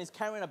race and he's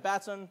carrying a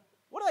baton.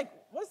 What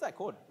is that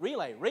called?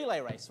 Relay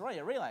race, right?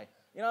 A relay.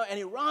 And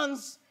he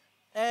runs,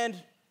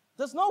 and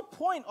there's no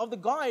point of the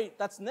guy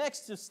that's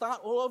next to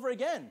start all over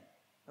again,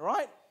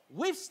 right?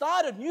 We've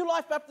started New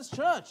Life Baptist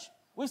Church.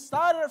 We've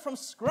started it from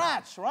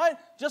scratch, right?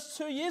 Just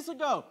 2 years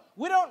ago.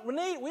 We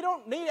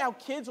don't need our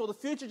kids or the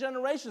future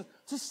generations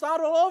to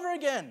start all over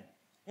again.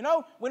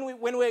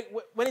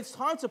 When it's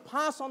time to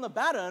pass on the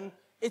baton,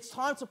 it's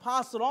time to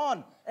pass it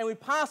on. And we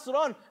pass it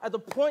on at the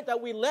point that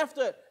we left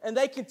it. And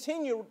they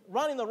continue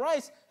running the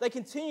race. They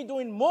continue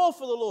doing more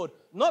for the Lord,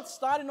 not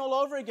starting all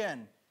over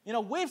again.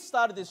 We've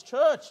started this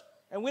church.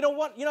 And we don't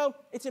want,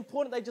 it's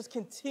important they just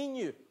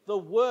continue the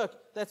work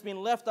that's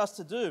been left us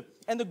to do.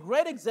 And the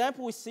great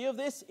example we see of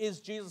this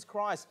is Jesus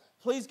Christ.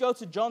 Please go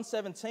to John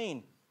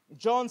 17.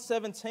 John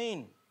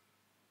 17.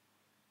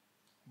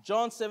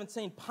 John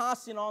 17,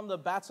 passing on the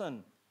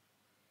baton.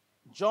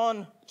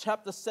 John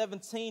chapter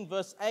 17,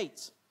 verse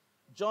 8.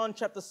 John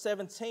chapter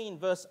 17,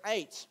 verse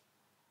 8.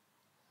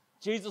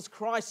 Jesus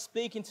Christ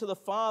speaking to the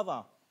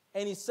Father,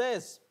 and he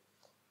says,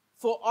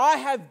 "For I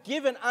have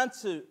given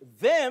unto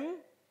them,"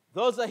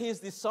 those are his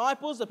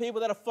disciples, the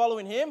people that are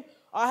following him,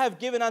 "I have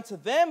given unto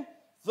them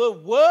the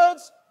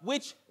words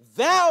which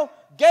thou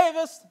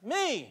gavest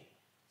me."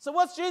 So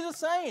what's Jesus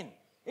saying?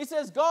 He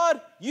says,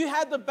 God, you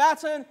had the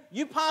baton,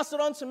 you passed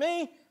it on to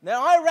me.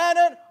 Now I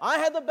ran it, I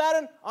had the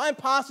baton, I'm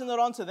passing it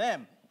on to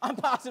them. I'm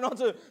passing on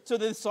to the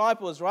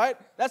disciples, right?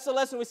 That's the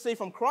lesson we see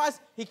from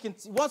Christ. He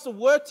wants the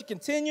work to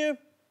continue.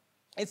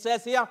 It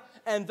says here,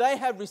 and they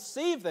have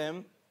received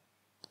them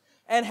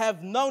and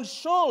have known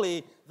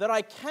surely that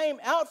I came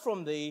out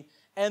from thee,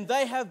 and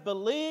they have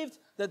believed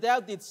that thou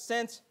didst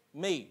send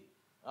me.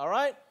 All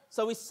right?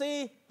 So we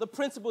see the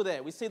principle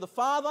there. We see the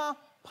Father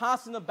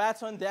passing the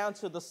baton down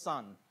to the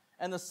Son,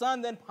 and the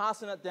Son then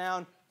passing it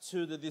down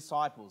to the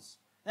disciples.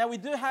 Now, we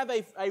do have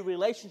a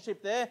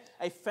relationship there,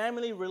 a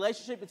family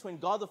relationship between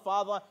God the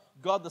Father,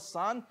 God the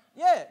Son.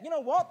 Yeah, you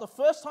know what? The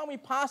first time we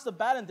pass the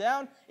baton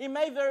down, it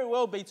may very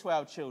well be to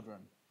our children.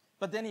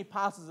 But then he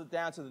passes it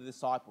down to the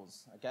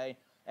disciples, okay?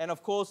 And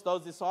of course,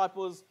 those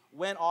disciples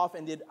went off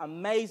and did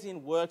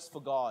amazing works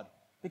for God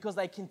because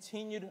they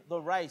continued the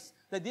race.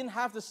 They didn't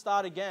have to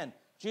start again.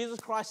 Jesus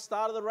Christ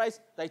started the race.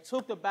 They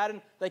took the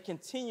baton. They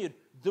continued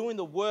doing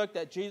the work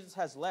that Jesus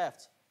has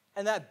left.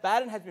 And that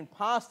baton has been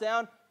passed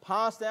down,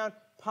 passed down,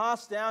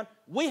 passed down.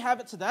 We have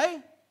it today,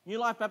 New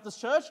Life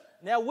Baptist Church.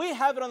 Now we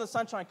have it on the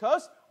Sunshine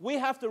Coast. We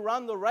have to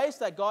run the race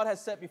that God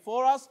has set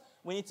before us.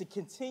 We need to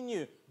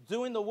continue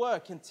doing the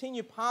work,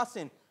 continue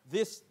passing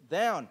this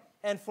down.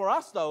 And for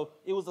us, though,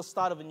 it was the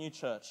start of a new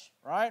church,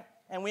 right?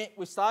 And we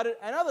started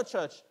another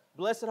church,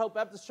 Blessed Hope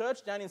Baptist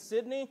Church down in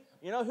Sydney.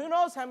 You know, who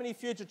knows how many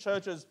future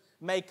churches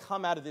may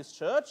come out of this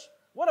church?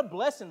 What a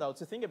blessing, though,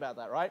 to think about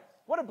that, right?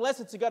 What a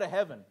blessing to go to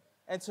heaven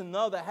and to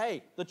know that,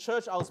 hey, the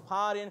church I was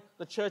part in,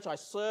 the church I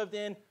served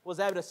in, was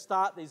able to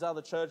start these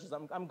other churches.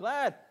 I'm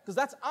glad, because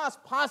that's us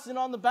passing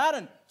on the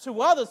baton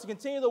to others to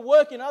continue the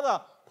work in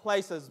other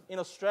places in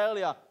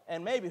Australia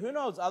and maybe, who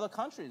knows, other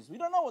countries. We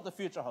don't know what the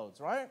future holds,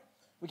 right?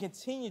 We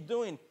continue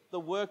doing the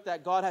work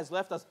that God has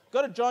left us.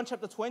 Go to John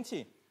chapter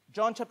 20.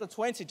 John chapter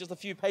 20, just a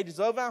few pages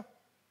over.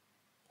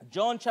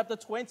 John chapter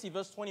 20,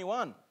 verse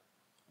 21.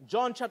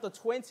 John chapter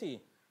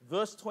 20,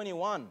 verse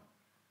 21.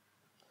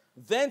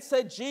 Then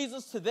said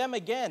Jesus to them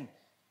again,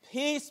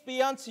 Peace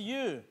be unto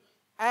you.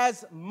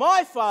 As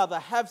my Father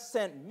hath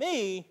sent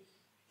me,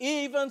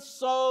 even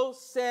so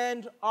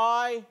send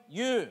I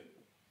you.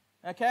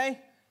 Okay?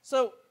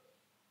 So,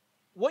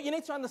 what you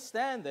need to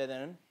understand there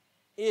then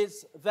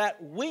is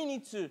that we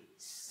need to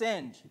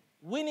send,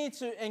 we need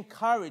to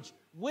encourage,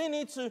 we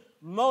need to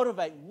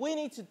motivate, we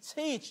need to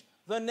teach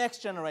the next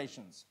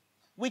generations.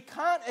 We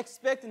can't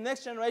expect the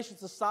next generation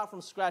to start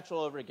from scratch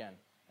all over again.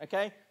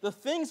 Okay? The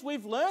things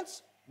we've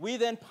learnt, we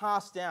then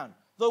pass down.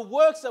 The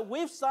works that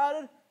we've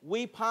started,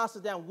 we pass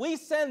it down. We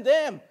send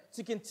them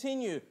to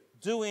continue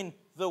doing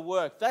the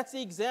work. That's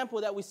the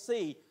example that we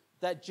see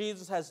that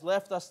Jesus has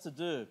left us to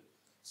do.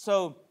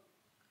 So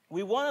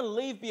we want to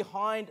leave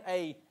behind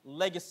a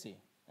legacy,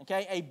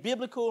 okay? A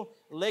biblical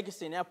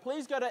legacy. Now,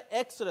 please go to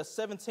Exodus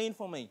 17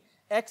 for me.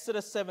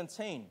 Exodus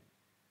 17.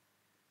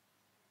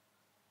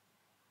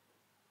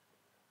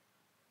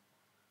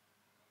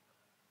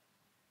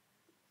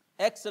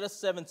 Exodus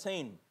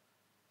 17.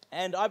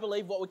 And I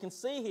believe what we can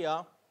see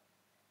here,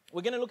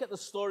 we're going to look at the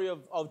story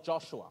of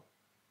Joshua.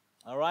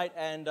 All right?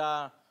 And,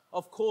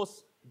 of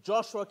course,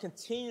 Joshua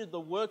continued the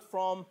work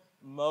from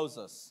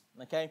Moses.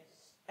 Okay?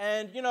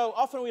 And, you know,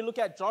 often we look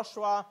at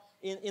Joshua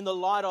in the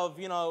light of,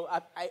 you know,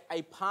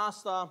 a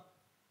pastor,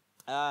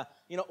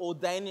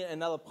 ordaining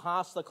another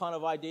pastor kind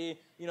of idea.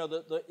 You know,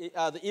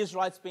 the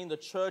Israelites being the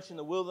church in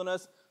the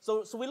wilderness.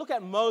 So we look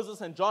at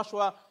Moses and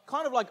Joshua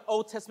kind of like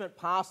Old Testament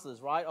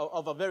pastors, right,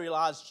 of a very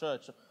large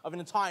church, of an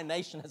entire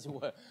nation, as it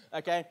were,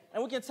 okay?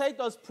 And we can take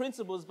those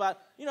principles,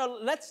 but, you know,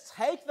 let's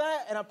take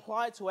that and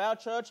apply it to our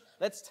church.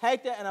 Let's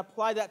take that and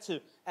apply that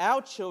to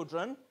our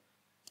children.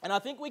 And I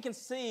think we can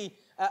see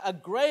a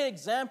great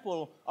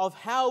example of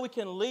how we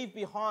can leave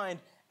behind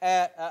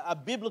a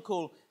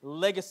biblical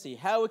legacy,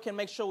 how we can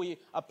make sure we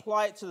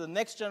apply it to the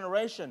next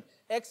generation.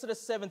 Exodus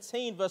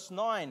 17, verse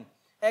 9.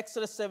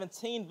 Exodus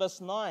 17,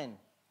 verse 9.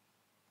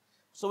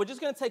 So we're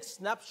just going to take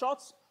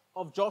snapshots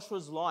of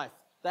Joshua's life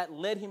that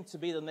led him to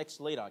be the next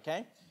leader,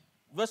 okay?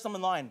 Verse number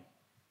 9.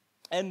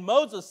 And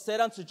Moses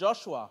said unto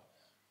Joshua,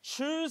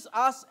 Choose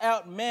us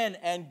out men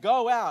and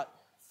go out,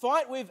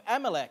 fight with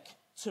Amalek.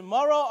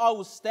 Tomorrow I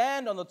will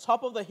stand on the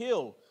top of the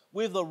hill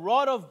with the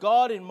rod of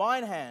God in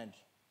mine hand.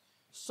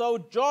 So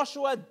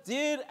Joshua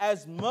did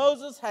as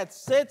Moses had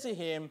said to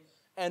him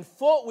and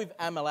fought with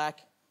Amalek.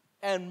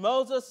 And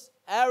Moses,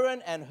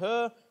 Aaron, and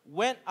Hur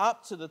went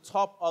up to the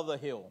top of the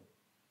hill.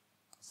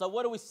 So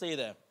what do we see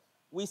there?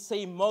 We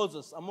see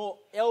Moses, a more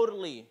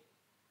elderly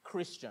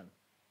Christian,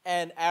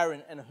 and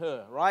Aaron and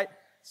Hur, right?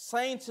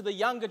 Saying to the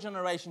younger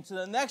generation, to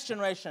the next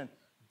generation,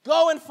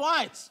 go and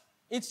fight.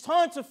 It's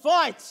time to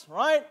fight,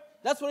 right?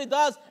 That's what he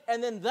does.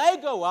 And then they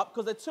go up,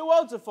 because they're too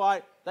old to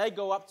fight, they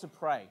go up to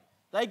pray.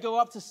 They go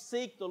up to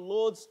seek the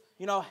Lord's,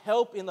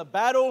 help in the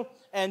battle.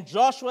 And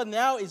Joshua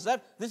now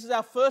this is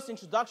our first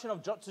introduction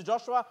to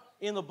Joshua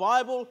in the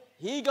Bible.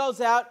 He goes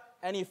out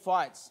and he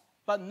fights.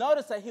 But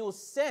notice that he was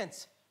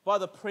sent by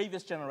the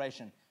previous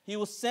generation. He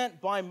was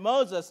sent by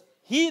Moses.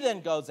 He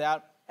then goes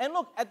out. And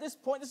look, at this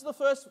point, this is the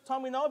first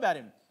time we know about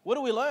him. What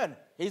do we learn?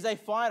 He's a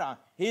fighter.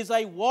 He's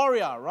a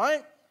warrior,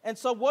 right? And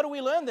so what do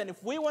we learn then?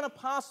 If we want to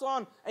pass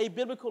on a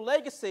biblical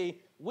legacy,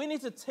 we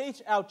need to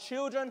teach our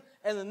children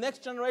and the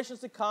next generations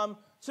to come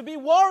to be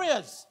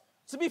warriors,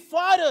 to be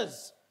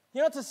fighters,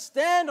 to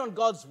stand on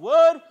God's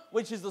word,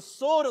 which is the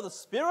sword of the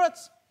Spirit,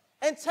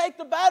 and take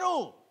the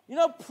battle.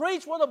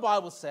 Preach what the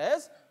Bible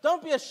says.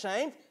 Don't be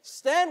ashamed.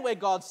 Stand where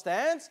God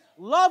stands.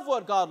 Love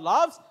what God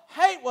loves.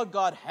 Hate what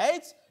God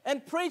hates.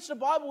 And preach the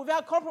Bible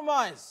without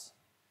compromise.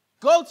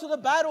 Go to the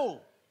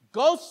battle.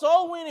 Go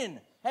soul winning.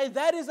 Hey,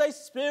 that is a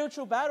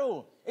spiritual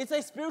battle. It's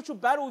a spiritual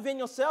battle within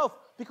yourself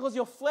because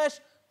your flesh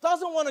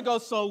doesn't want to go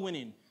soul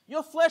winning.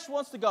 Your flesh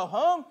wants to go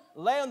home,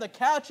 lay on the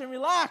couch and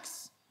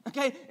relax.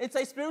 Okay, it's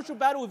a spiritual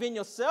battle within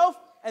yourself.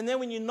 And then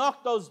when you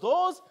knock those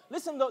doors,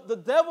 listen, the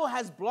devil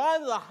has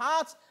blinded the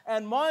hearts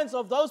and minds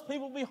of those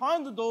people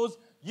behind the doors.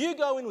 You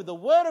go in with the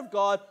Word of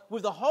God,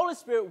 with the Holy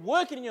Spirit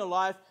working in your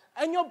life,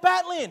 and you're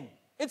battling.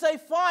 It's a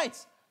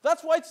fight.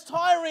 That's why it's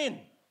tiring.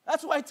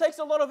 That's why it takes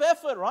a lot of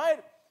effort,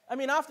 right? I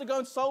mean, after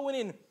going soul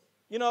winning,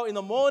 in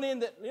the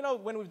morning,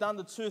 when we've done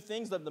the two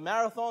things, the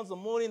marathons, the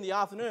morning, the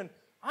afternoon,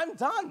 I'm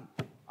done.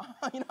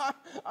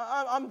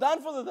 I'm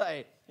done for the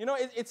day.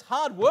 It's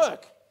hard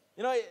work.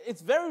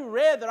 It's very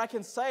rare that I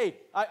can say,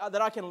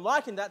 that I can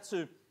liken that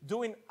to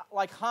doing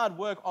like hard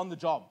work on the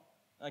job.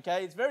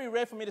 Okay, it's very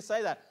rare for me to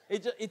say that.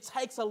 It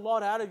takes a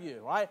lot out of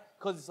you, right?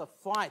 Because it's a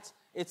fight.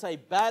 It's a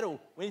battle.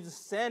 We need to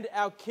send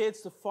our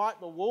kids to fight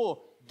the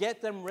war.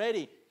 Get them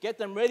ready. Get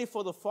them ready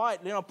for the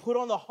fight. Put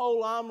on the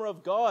whole armor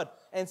of God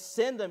and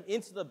send them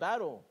into the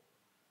battle.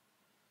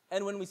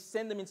 And when we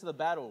send them into the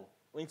battle,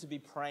 we need to be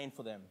praying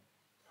for them.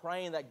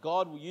 Praying that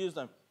God will use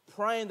them.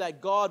 Praying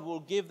that God will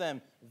give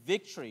them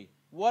victory.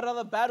 What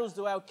other battles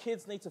do our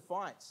kids need to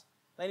fight?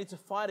 They need to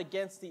fight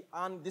against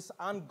this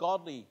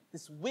ungodly,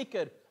 this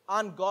wicked,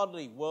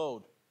 ungodly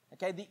world.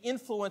 Okay, the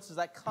influences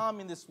that come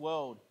in this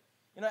world.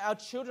 Our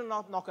children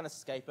are not going to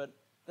escape it.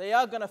 They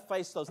are going to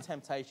face those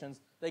temptations.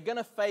 They're going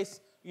to face,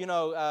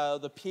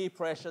 the peer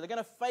pressure. They're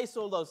going to face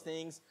all those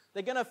things.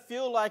 They're going to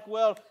feel like,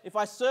 well, if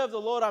I serve the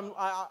Lord,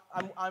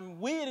 I'm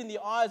weird in the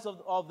eyes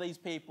of these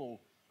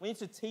people. We need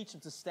to teach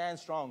them to stand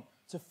strong,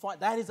 to fight.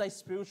 That is a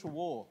spiritual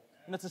war.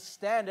 To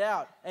stand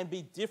out and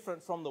be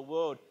different from the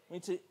world. We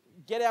need to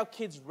get our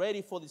kids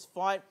ready for this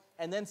fight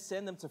and then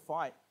send them to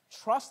fight.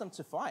 Trust them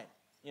to fight,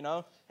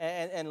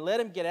 and let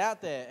them get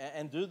out there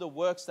and do the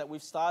works that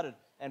we've started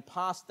and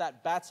pass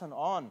that baton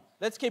on.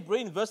 Let's keep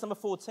reading verse number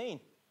 14.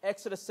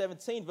 Exodus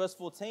 17, verse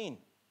 14.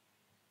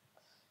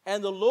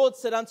 And the Lord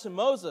said unto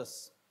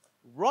Moses,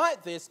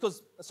 write this,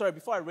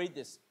 before I read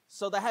this,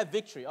 so they have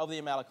victory over the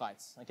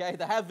Amalekites, okay?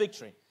 They have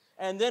victory.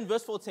 And then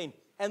verse 14,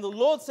 and the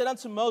Lord said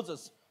unto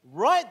Moses,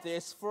 write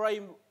this for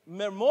a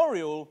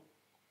memorial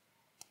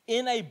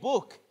in a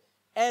book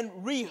and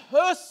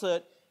rehearse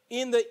it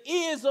in the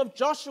ears of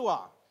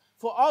Joshua.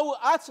 For I will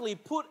utterly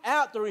put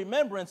out the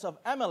remembrance of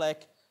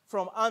Amalek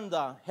from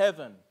under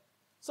heaven.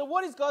 So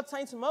what is God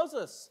saying to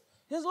Moses?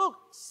 He says, look,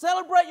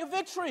 celebrate your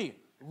victory.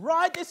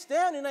 Write this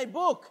down in a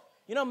book.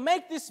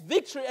 Make this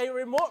victory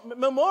a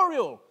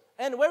memorial.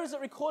 And where is it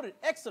recorded?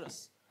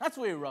 Exodus. That's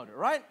where he wrote it,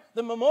 right?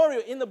 The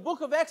memorial in the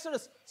book of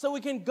Exodus. So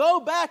we can go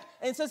back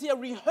and it says here,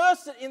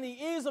 rehearse it in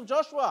the ears of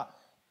Joshua.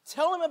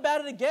 Tell him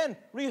about it again.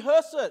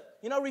 Rehearse it.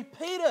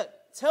 Repeat it.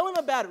 Tell him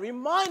about it.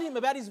 Remind him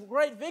about his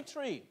great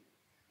victory.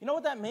 You know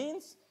what that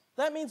means?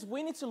 That means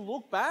we need to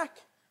look back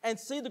and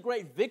see the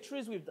great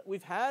victories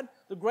we've had,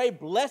 the great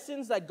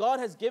blessings that God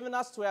has given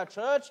us to our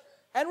church,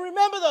 and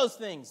remember those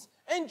things.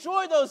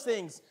 Enjoy those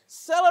things.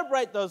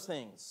 Celebrate those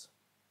things.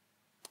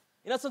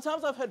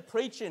 Sometimes I've heard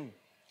preaching,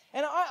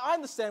 and I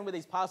understand where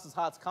these pastors'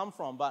 hearts come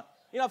from, but,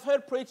 I've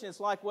heard preaching, it's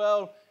like,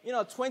 well,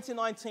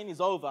 2019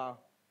 is over.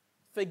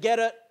 Forget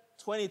it.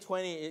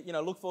 2020,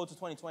 look forward to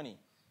 2020.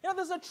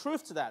 There's a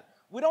truth to that.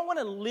 We don't want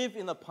to live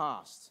in the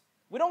past.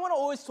 We don't want to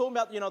always talk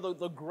about,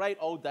 the great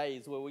old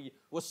days where we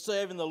were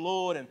serving the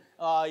Lord and,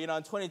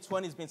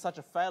 2020 has been such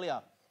a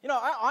failure.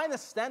 I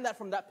understand that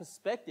from that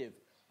perspective.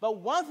 But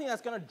one thing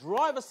that's going to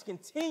drive us to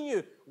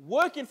continue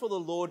working for the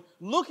Lord,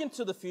 look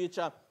into the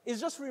future,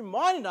 is just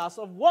reminding us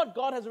of what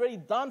God has already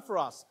done for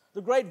us,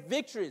 the great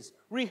victories.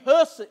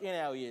 Rehearse it in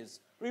our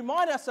ears.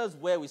 Remind ourselves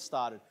where we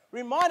started.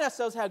 Remind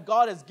ourselves how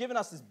God has given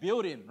us this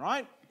building,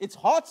 right? It's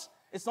hot.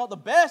 It's not the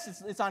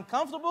best. It's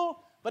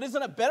uncomfortable. But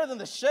isn't it better than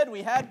the shed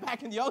we had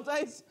back in the old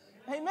days?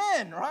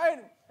 Amen, right?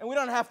 And we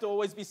don't have to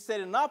always be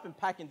setting up and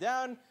packing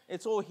down.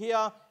 It's all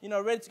here,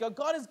 ready to go.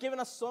 God has given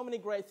us so many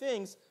great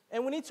things,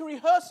 and we need to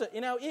rehearse it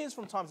in our ears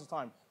from time to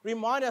time.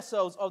 Remind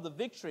ourselves of the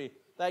victory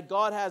that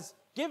God has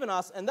given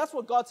us, and that's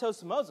what God tells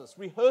to Moses.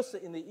 Rehearse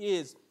it in the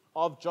ears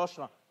of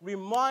Joshua.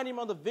 Remind him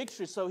of the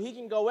victory so he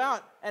can go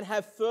out and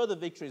have further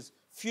victories,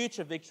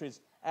 future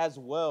victories as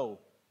well.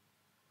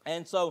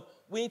 And so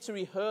we need to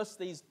rehearse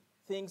these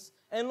things.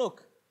 And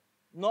look,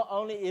 not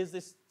only is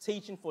this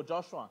teaching for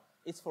Joshua,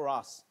 it's for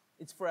us.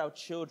 It's for our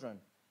children.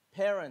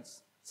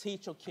 Parents,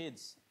 teach your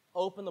kids.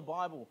 Open the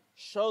Bible.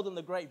 Show them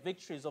the great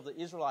victories of the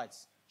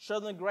Israelites. Show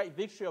them the great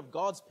victory of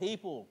God's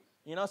people.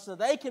 So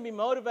they can be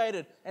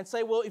motivated and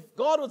say, well, if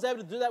God was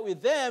able to do that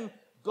with them,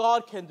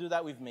 God can do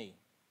that with me.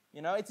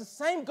 It's the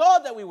same God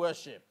that we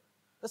worship.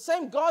 The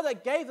same God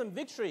that gave them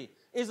victory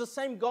is the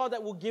same God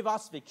that will give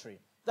us victory.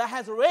 That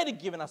has already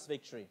given us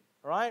victory,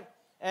 right?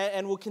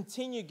 And will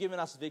continue giving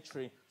us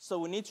victory. So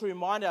we need to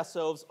remind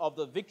ourselves of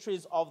the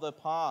victories of the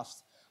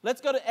past.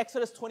 Let's go to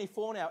Exodus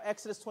 24 now.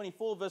 Exodus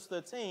 24, verse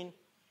 13.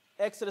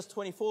 Exodus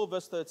 24,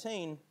 verse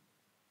 13.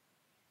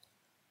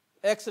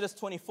 Exodus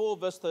 24,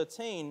 verse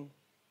 13.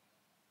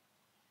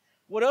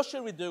 What else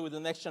should we do with the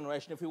next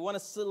generation if we want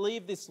to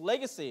leave this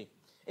legacy?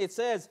 It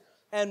says,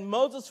 and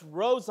Moses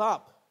rose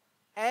up,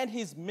 and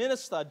his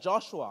minister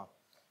Joshua,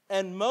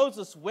 and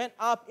Moses went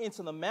up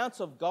into the mount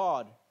of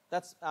God,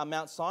 that's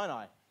Mount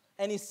Sinai,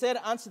 and he said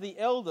unto the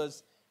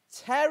elders,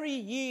 tarry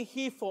ye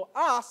here for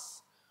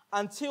us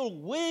until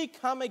we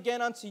come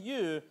again unto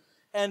you,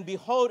 and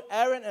behold,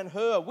 Aaron and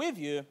Hur are with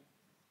you.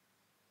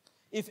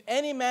 If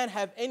any man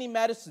have any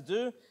matters to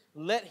do,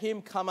 let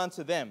him come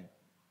unto them.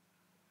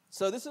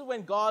 So this is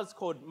when God's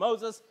called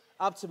Moses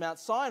up to Mount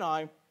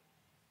Sinai,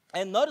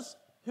 and notice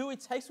who he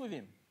takes with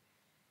him.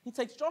 He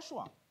takes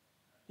Joshua.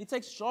 He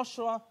takes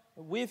Joshua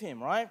with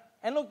him, right?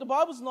 And look, the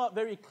Bible's not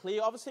very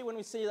clear. Obviously, when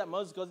we see that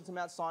Moses goes into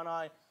Mount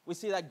Sinai, we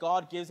see that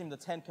God gives him the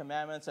 10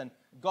 Commandments, and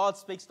God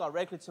speaks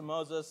directly to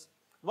Moses.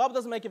 The Bible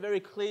doesn't make it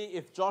very clear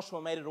if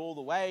Joshua made it all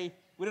the way.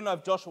 We don't know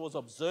if Joshua was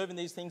observing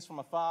these things from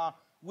afar.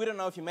 We don't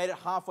know if he made it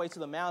halfway to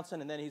the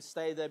mountain and then he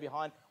stayed there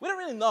behind. We don't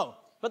really know.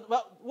 But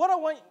what I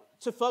want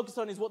to focus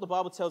on is what the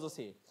Bible tells us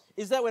here,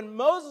 is that when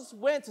Moses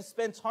went to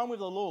spend time with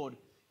the Lord,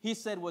 he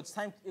said, well, it's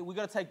time, we've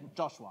got to take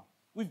Joshua.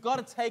 We've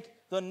got to take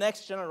the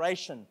next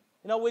generation.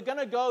 We're going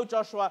to go,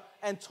 Joshua,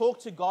 and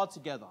talk to God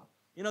together.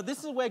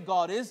 This is where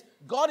God is.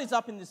 God is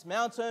up in this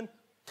mountain.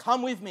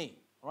 Come with me.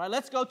 All right,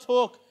 let's go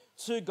talk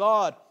to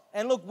God.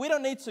 And look, we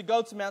don't need to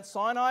go to Mount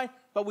Sinai,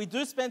 but we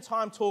do spend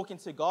time talking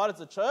to God as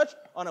a church.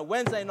 On a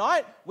Wednesday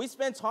night, we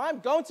spend time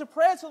going to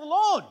prayer to the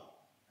Lord.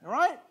 All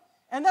right?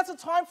 And that's a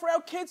time for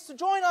our kids to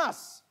join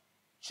us.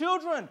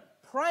 Children,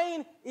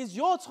 praying is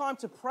your time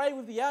to pray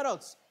with the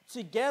adults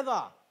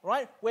together,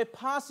 right? We're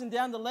passing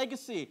down the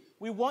legacy.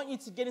 We want you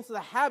to get into the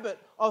habit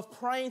of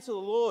praying to the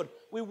Lord.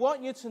 We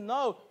want you to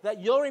know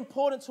that you're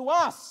important to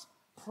us.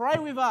 Pray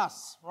with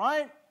us,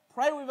 right?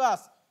 Pray with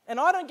us. And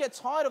I don't get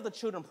tired of the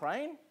children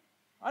praying.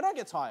 I don't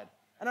get tired.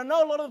 And I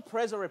know a lot of the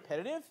prayers are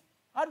repetitive.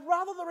 I'd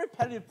rather the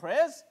repetitive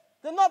prayers.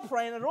 They're not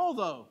praying at all,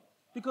 though,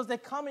 because they're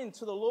coming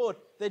to the Lord.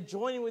 They're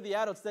joining with the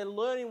adults. They're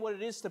learning what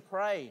it is to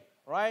pray,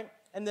 right?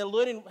 And they're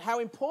learning how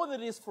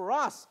important it is for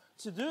us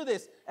to do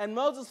this. And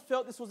Moses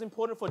felt this was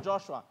important for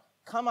Joshua.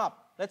 Come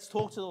up. Let's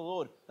talk to the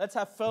Lord. Let's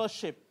have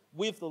fellowship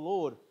with the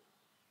Lord.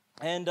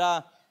 And,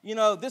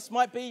 this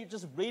might be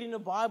just reading the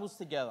Bibles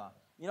together.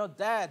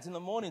 Dads, in the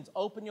mornings,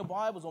 open your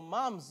Bibles, or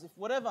mums, if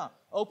whatever,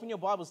 open your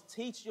Bibles,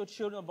 teach your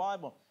children the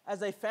Bible.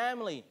 As a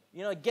family,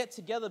 get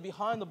together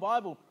behind the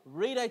Bible,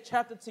 read a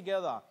chapter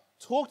together,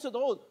 talk to the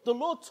Lord. The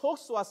Lord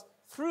talks to us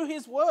through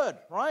His Word,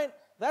 right?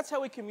 That's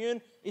how we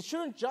commune. It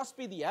shouldn't just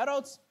be the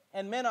adults.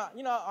 And men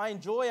I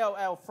enjoy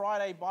our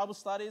Friday Bible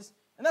studies,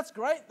 and that's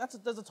great.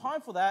 There's a time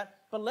for that,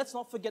 but let's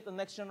not forget the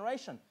next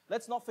generation.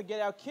 Let's not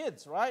forget our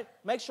kids, right?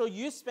 Make sure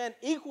you spend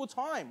equal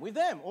time with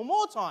them, or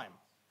more time,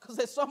 because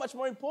they're so much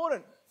more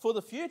important for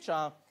the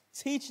future,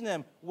 teaching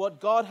them what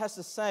God has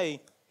to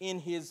say in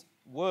His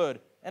Word.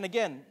 And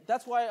again,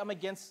 that's why I'm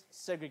against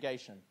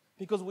segregation,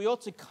 because we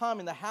ought to come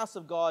in the house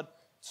of God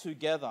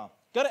together.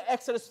 Go to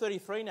Exodus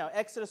 33 now.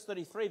 Exodus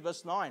 33,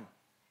 verse 9.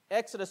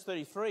 Exodus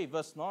 33,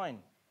 verse 9.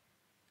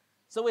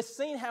 So we're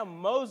seeing how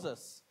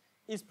Moses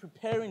is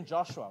preparing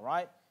Joshua,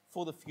 right,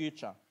 for the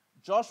future.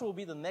 Joshua will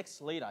be the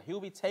next leader. He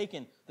will be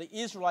taking the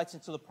Israelites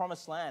into the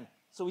promised land.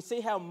 So we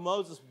see how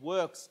Moses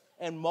works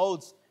and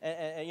molds,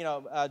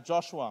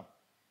 Joshua.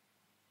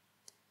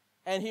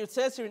 And it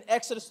says here in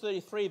Exodus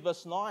 33,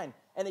 verse 9,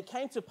 and it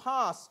came to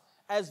pass,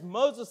 as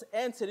Moses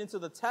entered into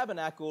the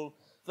tabernacle,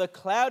 the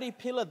cloudy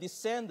pillar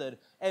descended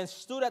and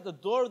stood at the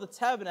door of the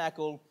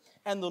tabernacle,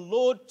 and the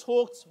Lord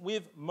talked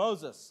with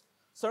Moses.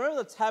 So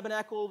remember the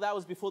tabernacle, that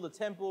was before the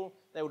temple.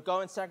 They would go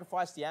and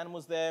sacrifice the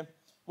animals there.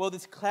 Well,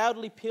 this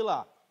cloudy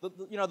pillar,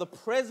 the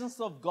presence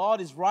of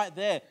God is right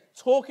there,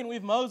 talking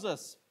with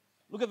Moses.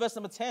 Look at verse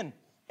number 10.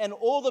 And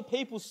all the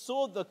people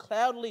saw the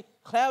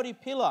cloudy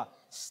pillar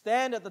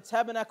stand at the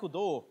tabernacle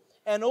door.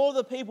 And all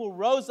the people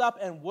rose up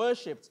and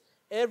worshipped,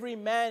 every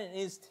man in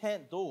his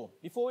tent door.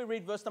 Before we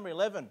read verse number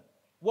 11,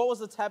 what was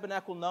the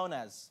tabernacle known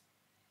as?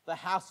 The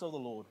house of the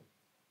Lord.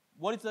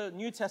 What is the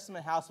New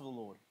Testament house of the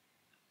Lord?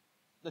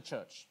 The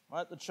church,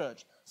 right? The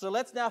church. So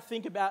let's now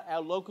think about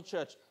our local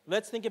church.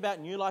 Let's think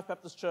about New Life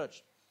Baptist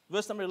Church.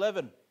 Verse number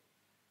 11.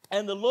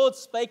 And the Lord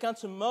spake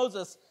unto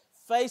Moses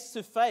face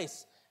to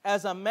face,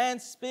 as a man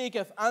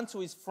speaketh unto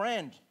his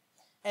friend.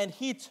 And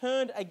he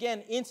turned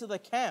again into the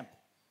camp.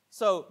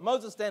 So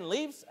Moses then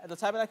leaves at the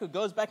tabernacle,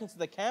 goes back into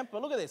the camp.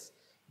 But look at this.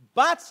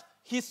 But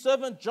his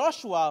servant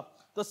Joshua,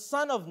 the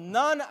son of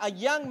Nun, a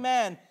young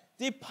man,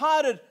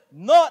 departed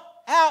not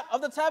out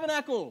of the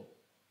tabernacle.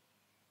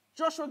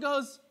 Joshua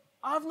goes,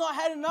 I've not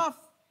had enough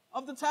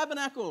of the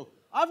tabernacle.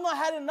 I've not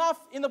had enough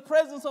in the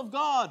presence of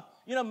God.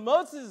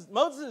 Moses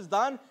is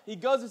done. He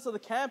goes into the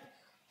camp.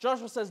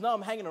 Joshua says, no,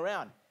 I'm hanging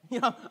around.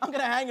 I'm going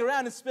to hang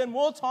around and spend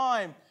more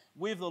time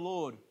with the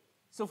Lord.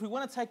 So if we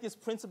want to take this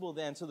principle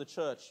then to the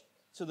church,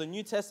 to the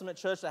New Testament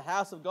church, the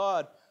house of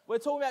God, we're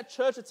talking about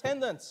church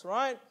attendance,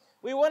 right?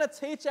 We want to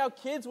teach our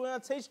kids, we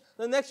want to teach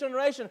the next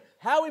generation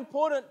how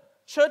important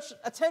church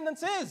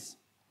attendance is,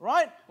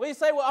 right? Where you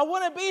say, well, I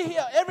want to be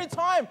here every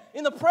time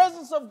in the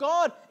presence of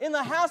God, in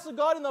the house of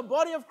God, in the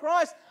body of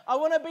Christ. I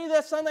want to be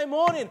there Sunday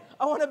morning.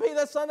 I want to be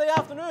there Sunday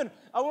afternoon.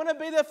 I want to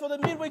be there for the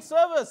midweek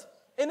service.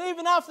 And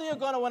even after you're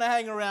gone, I want to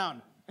hang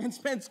around and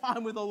spend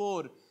time with the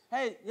Lord.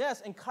 Hey,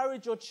 yes,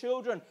 encourage your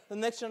children, the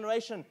next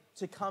generation,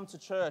 to come to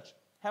church.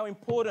 How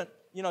important,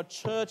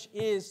 church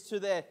is to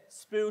their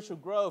spiritual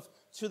growth,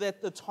 to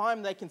the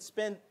time they can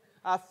spend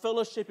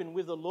fellowshipping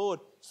with the Lord,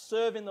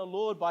 serving the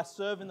Lord by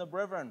serving the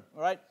brethren,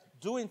 all right?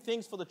 Doing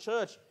things for the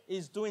church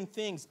is doing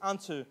things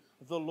unto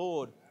the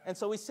Lord. And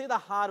so we see the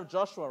heart of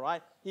Joshua,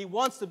 right? He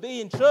wants to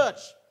be in church.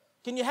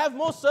 Can you have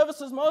more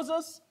services,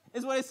 Moses?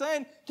 Is what he's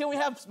saying. Can we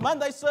have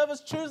Monday service,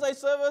 Tuesday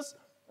service,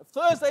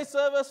 Thursday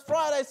service,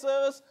 Friday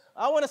service?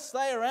 I want to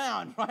stay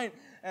around, right?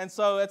 And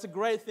so it's a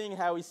great thing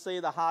how we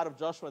see the heart of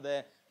Joshua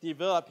there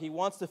develop. He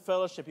wants to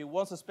fellowship. He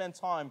wants to spend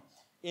time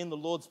in the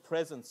Lord's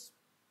presence.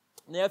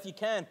 Now, if you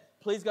can,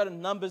 please go to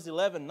Numbers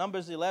 11.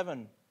 Numbers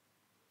 11.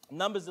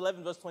 Numbers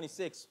 11, verse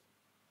 26.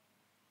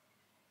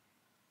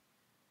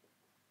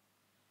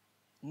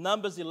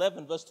 Numbers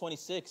 11, verse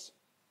 26.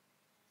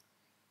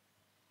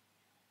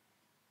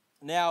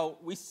 Now,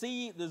 we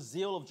see the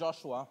zeal of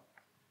Joshua,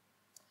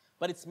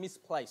 but it's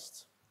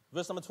misplaced.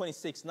 Verse number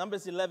 26,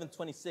 Numbers 11,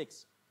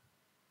 26.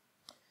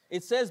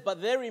 It says, but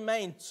there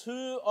remained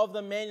two of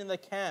the men in the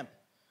camp.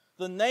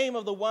 The name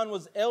of the one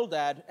was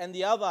Eldad, and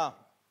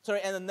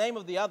the name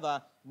of the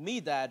other,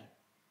 Medad.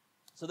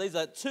 So these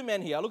are two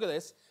men here. Look at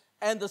this.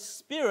 And the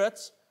Spirit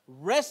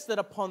rested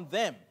upon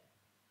them.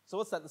 So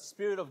what's that? The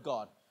Spirit of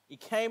God. He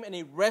came and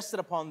He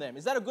rested upon them.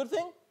 Is that a good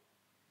thing?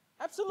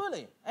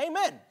 Absolutely.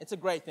 Amen. It's a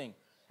great thing.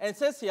 And it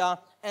says here,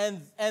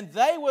 and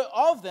they were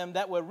of them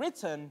that were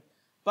written,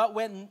 but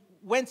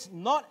went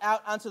not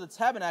out unto the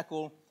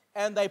tabernacle,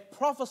 and they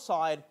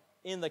prophesied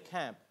in the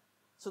camp.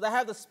 So they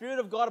have the Spirit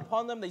of God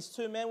upon them, these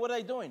two men. What are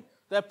they doing?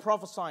 They're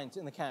prophesying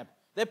in the camp.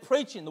 They're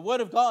preaching. The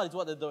Word of God is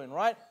what they're doing,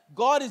 right?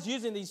 God is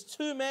using these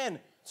two men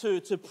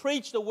to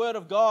preach the Word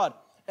of God.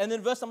 And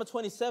then verse number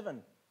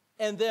 27,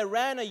 and there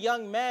ran a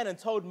young man and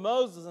told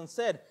Moses and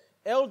said,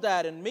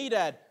 Eldad and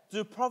Medad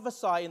do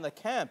prophesy in the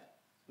camp.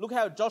 Look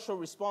how Joshua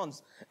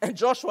responds. And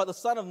Joshua, the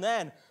son of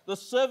Nun, the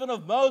servant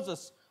of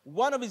Moses,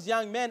 one of his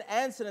young men,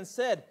 answered and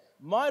said,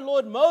 my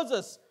Lord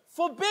Moses,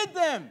 forbid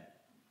them.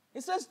 He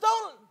says,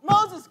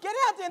 Moses, get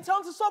out there and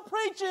tell them to stop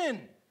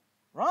preaching.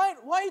 Right?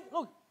 Why?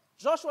 Look,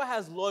 Joshua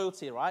has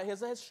loyalty, right? He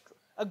has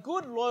a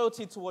good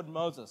loyalty toward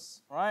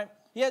Moses, right?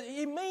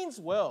 He means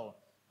well,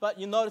 but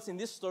you notice in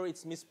this story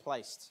it's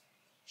misplaced.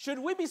 Should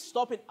we be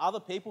stopping other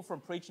people from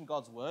preaching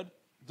God's word,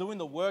 doing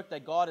the work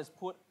that God has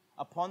put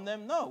upon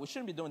them? No, we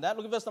shouldn't be doing that.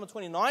 Look at verse number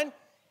 29.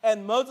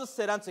 And Moses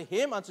said unto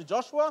him, unto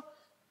Joshua,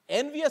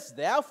 envious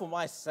thou for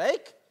my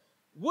sake?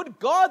 Would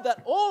God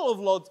that all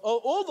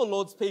the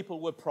Lord's people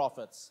were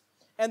prophets,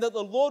 and that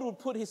the Lord would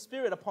put His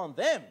Spirit upon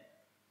them.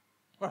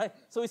 Right?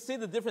 So we see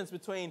the difference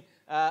between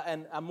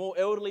a more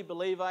elderly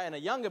believer and a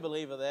younger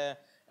believer there.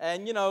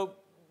 And,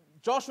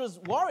 Joshua's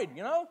worried,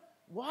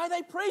 why are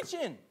they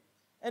preaching?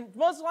 And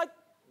Moses is like,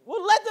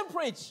 well, let them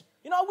preach.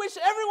 I wish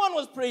everyone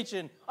was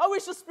preaching. I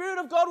wish the Spirit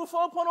of God would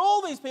fall upon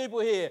all these people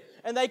here,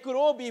 and they could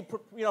all be,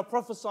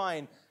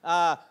 prophesying,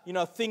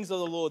 things of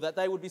the Lord, that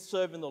they would be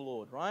serving the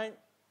Lord, right?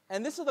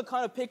 And this is the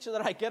kind of picture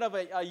that I get of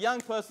a young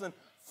person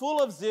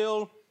full of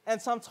zeal,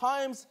 and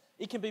sometimes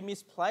it can be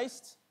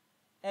misplaced.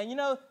 And,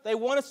 they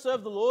want to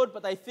serve the Lord,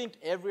 but they think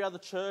every other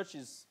church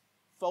is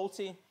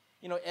faulty.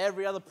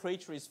 Every other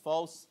preacher is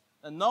false,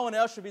 and no one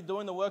else should be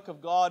doing the work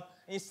of God.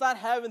 And you start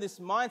having this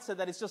mindset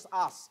that it's just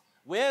us.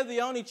 We're the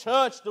only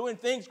church doing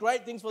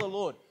great things for the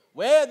Lord.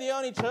 We're the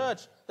only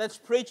church that's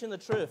preaching the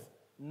truth.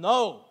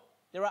 No.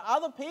 There are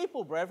other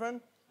people,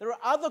 brethren. There are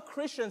other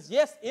Christians,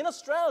 yes, in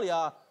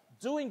Australia,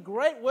 doing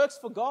great works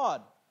for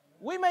God.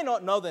 We may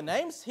not know their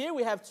names. Here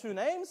we have two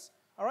names.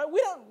 All right? We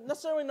don't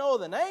necessarily know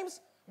their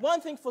names.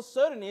 One thing for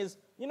certain is,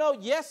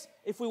 yes,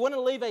 if we want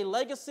to leave a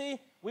legacy,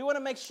 we want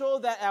to make sure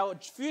that our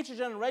future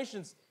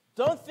generations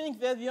don't think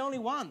they're the only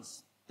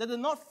ones, that they're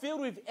not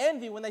filled with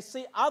envy when they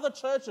see other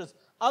churches,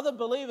 other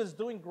believers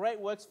doing great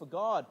works for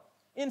God.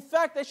 In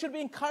fact, they should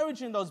be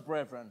encouraging those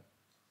brethren.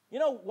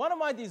 One of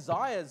my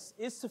desires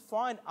is to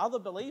find other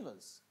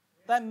believers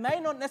that may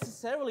not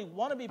necessarily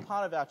want to be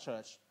part of our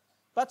church,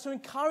 but to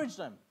encourage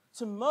them,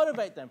 to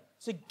motivate them,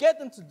 to get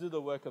them to do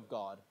the work of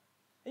God.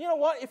 And you know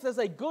what? If there's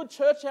a good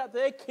church out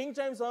there, King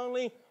James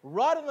only,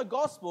 right in the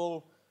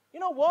gospel, you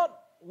know what?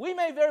 We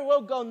may very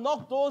well go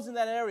knock doors in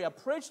that area,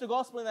 preach the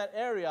gospel in that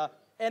area,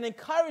 and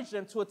encourage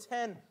them to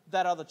attend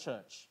that other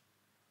church.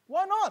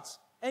 Why not?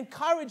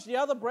 Encourage the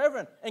other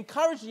brethren.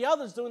 Encourage the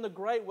others doing the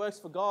great works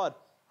for God.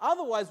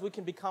 Otherwise, we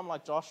can become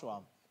like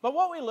Joshua. But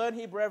what we learn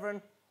here,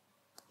 brethren,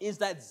 is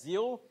that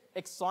zeal,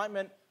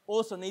 excitement,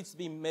 also needs to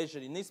be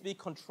measured. It needs to be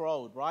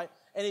controlled, right?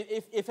 And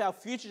if our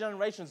future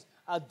generations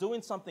are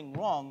doing something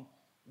wrong,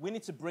 we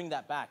need to bring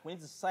that back. We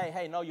need to say,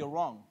 hey, no, you're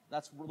wrong.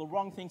 That's the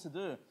wrong thing to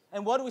do.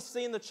 And what do we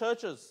see in the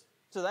churches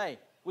today?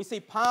 We see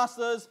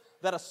pastors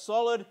that are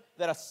solid,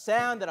 that are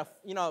sound, that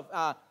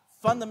are,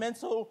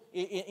 fundamental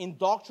in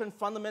doctrine,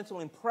 fundamental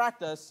in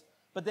practice.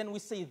 But then we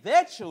see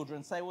their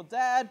children say, well,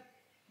 Dad,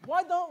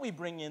 why don't we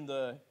bring in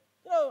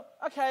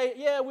okay,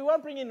 yeah, we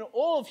won't bring in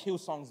all of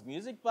Hillsong's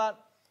music,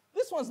 but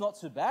this one's not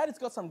too bad. It's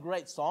got some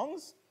great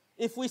songs.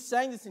 If we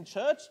sang this in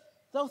church,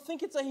 they'll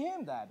think it's a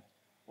hymn, Dad.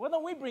 Why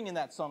don't we bring in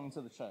that song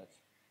into the church?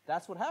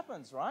 That's what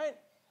happens, right?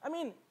 I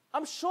mean,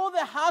 I'm sure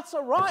their hearts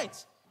are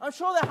right. I'm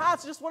sure their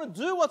hearts just want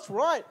to do what's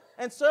right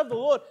and serve the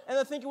Lord, and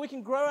they're thinking we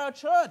can grow our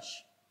church.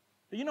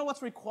 But you know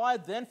what's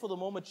required then for the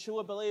more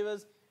mature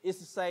believers is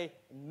to say,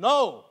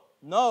 no,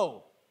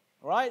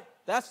 right?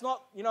 That's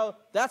not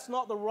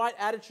the right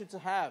attitude to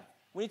have.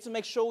 We need to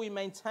make sure we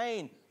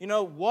maintain,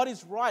 what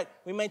is right.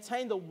 We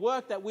maintain the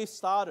work that we've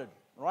started,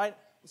 right?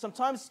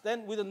 Sometimes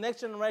then with the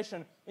next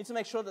generation, we need to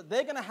make sure that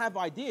they're going to have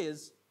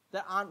ideas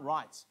that aren't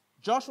right.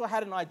 Joshua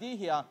had an idea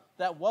here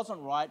that wasn't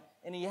right,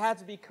 and he had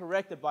to be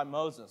corrected by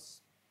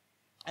Moses.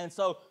 And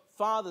so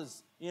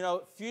fathers,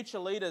 future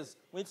leaders,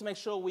 we need to make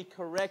sure we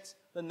correct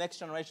the next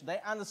generation. They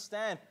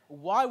understand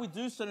why we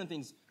do certain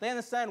things. They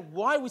understand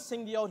why we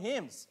sing the old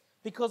hymns,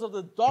 because of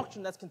the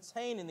doctrine that's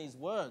contained in these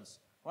words.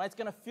 Right? It's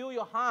going to fill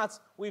your hearts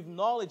with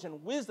knowledge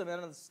and wisdom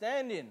and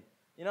understanding.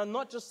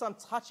 Not just some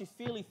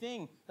touchy-feely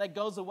thing that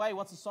goes away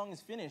once the song is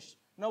finished.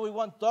 No, we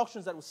want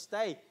doctrines that will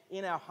stay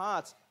in our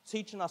hearts,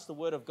 teaching us the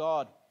Word of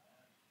God.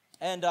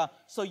 And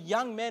so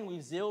young men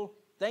with zeal,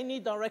 they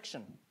need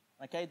direction.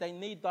 Okay, they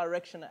need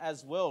direction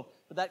as well.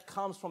 But that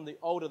comes from the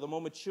older, the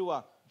more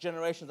mature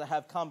generations that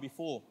have come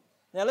before.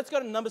 Now let's go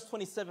to Numbers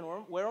 27.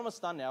 We're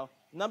almost done now.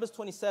 Numbers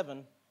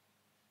 27,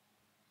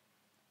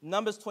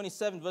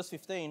 verse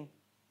 15.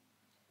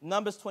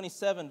 Numbers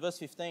 27, verse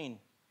 15.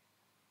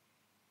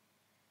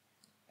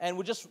 And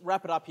we'll just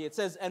wrap it up here. It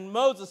says, and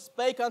Moses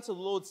spake unto the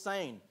Lord,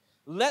 saying,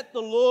 let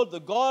the Lord,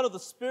 the God of the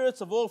spirits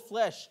of all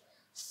flesh,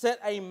 set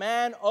a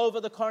man over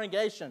the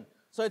congregation.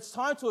 So it's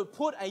time to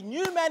put a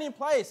new man in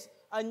place,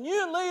 a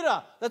new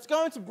leader that's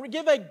going to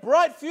give a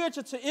bright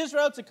future to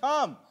Israel to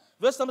come.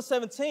 Verse number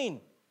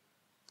 17.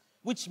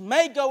 Which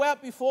may go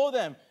out before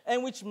them,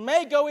 and which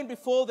may go in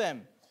before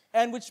them,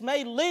 and which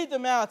may lead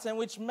them out, and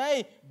which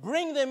may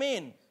bring them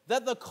in,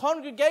 that the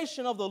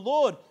congregation of the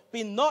Lord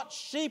be not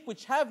sheep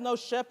which have no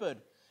shepherd.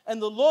 And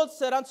the Lord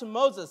said unto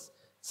Moses,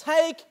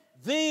 take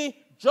thee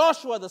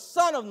Joshua the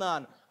son of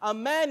Nun, a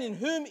man in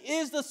whom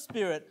is the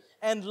Spirit,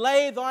 and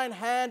lay thine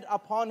hand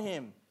upon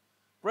him.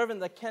 Brethren,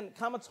 there can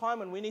come a time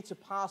when we need to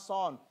pass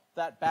on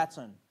that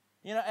baton.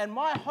 And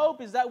my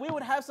hope is that we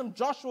would have some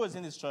Joshuas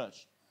in this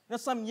church.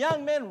 Some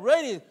young men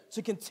ready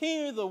to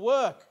continue the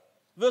work.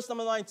 Verse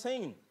number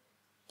 19.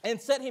 And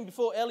set him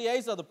before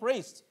Eleazar the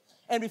priest,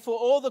 and before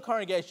all the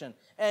congregation,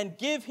 and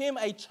give him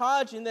a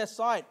charge in their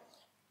sight.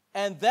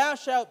 And thou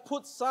shalt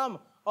put some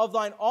of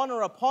thine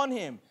honor upon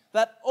him,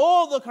 that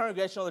all the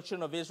congregation of the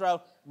children of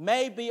Israel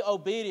may be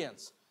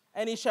obedient.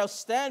 And he shall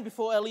stand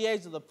before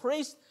Eleazar the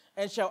priest,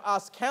 and shall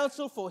ask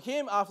counsel for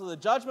him after the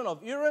judgment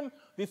of Urim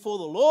before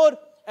the Lord.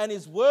 And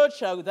his word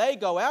shall they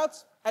go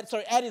out.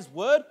 At his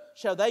word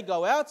shall they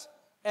go out,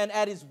 and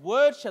at his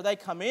word shall they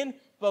come in,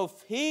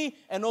 both he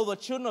and all the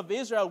children of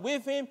Israel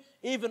with him,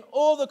 even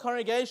all the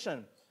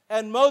congregation.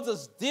 And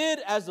Moses did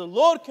as the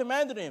Lord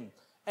commanded him.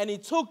 And he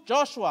took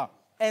Joshua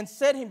and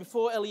set him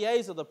before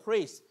Eleazar the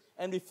priest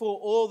and before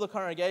all the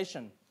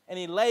congregation. And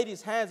he laid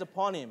his hands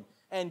upon him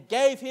and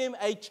gave him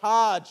a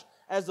charge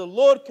as the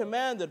Lord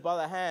commanded by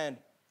the hand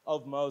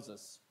of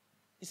Moses.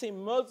 You see,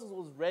 Moses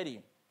was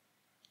ready.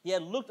 He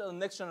had looked at the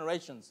next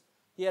generations.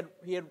 He had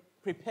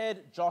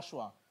prepared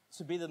Joshua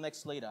to be the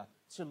next leader,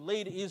 to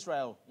lead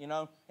Israel,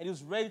 and he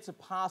was ready to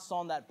pass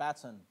on that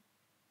baton.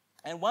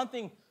 And one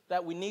thing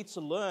that we need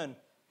to learn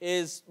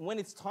is when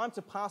it's time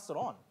to pass it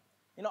on.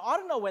 I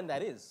don't know when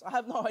that is. I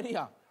have no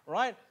idea,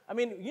 right? I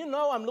mean,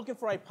 I'm looking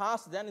for a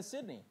pastor down in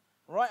Sydney,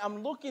 right?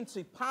 I'm looking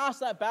to pass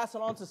that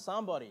baton on to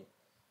somebody.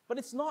 But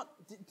it's not,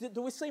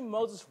 do we see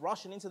Moses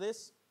rushing into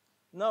this?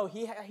 No,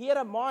 he had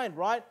a mind,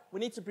 right? We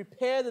need to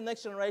prepare the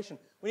next generation.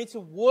 We need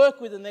to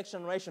work with the next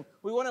generation.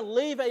 We want to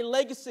leave a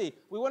legacy.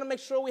 We want to make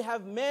sure we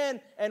have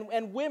men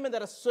and women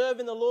that are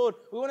serving the Lord.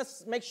 We want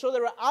to make sure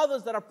there are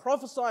others that are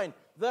prophesying,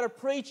 that are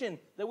preaching,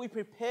 that we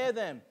prepare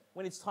them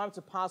when it's time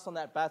to pass on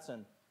that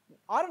baton.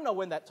 I don't know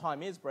when that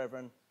time is,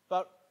 brethren,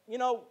 but,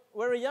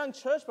 we're a young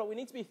church, but we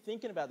need to be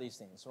thinking about these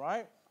things,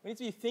 right? We need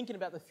to be thinking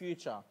about the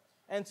future.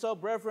 And so,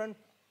 brethren,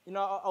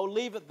 I'll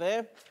leave it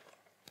there.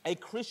 A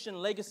Christian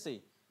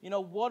legacy.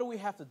 What do we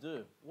have to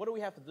do? What do we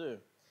have to do?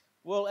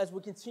 Well, as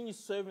we continue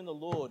serving the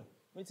Lord,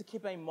 we need to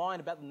keep in mind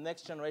about the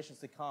next generations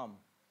to come.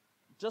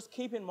 Just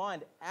keep in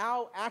mind,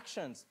 our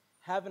actions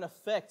have an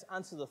effect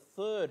unto the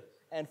third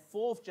and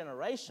fourth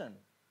generation.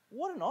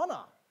 What an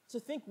honor to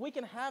think we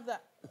can have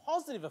that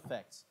positive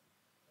effect.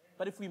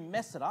 But if we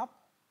mess it up,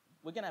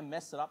 we're going to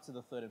mess it up to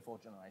the third and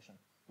fourth generation.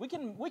 We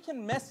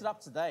can mess it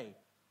up today,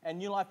 and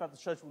New Life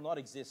Baptist Church will not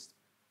exist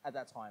at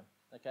that time,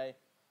 okay?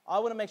 I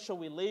want to make sure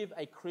we leave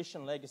a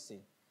Christian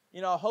legacy.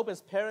 I hope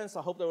as parents,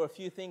 I hope there were a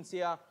few things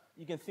here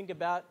you can think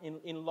about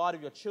in light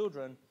of your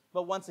children.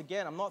 But once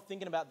again, I'm not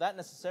thinking about that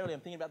necessarily. I'm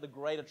thinking about the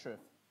greater truth.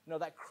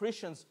 That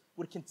Christians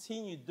would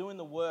continue doing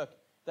the work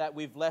that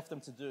we've left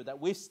them to do, that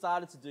we've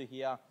started to do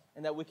here,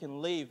 and that we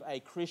can leave a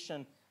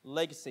Christian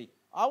legacy.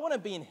 I want to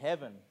be in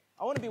heaven.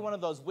 I want to be one of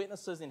those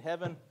witnesses in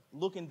heaven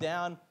looking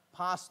down,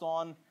 passed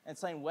on, and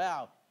saying,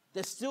 wow,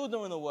 they're still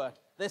doing the work.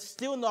 They're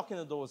still knocking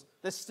the doors.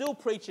 They're still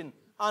preaching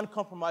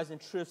uncompromising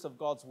truths of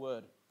God's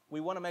word.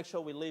 We want to make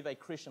sure we leave a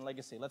Christian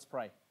legacy. Let's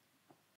pray.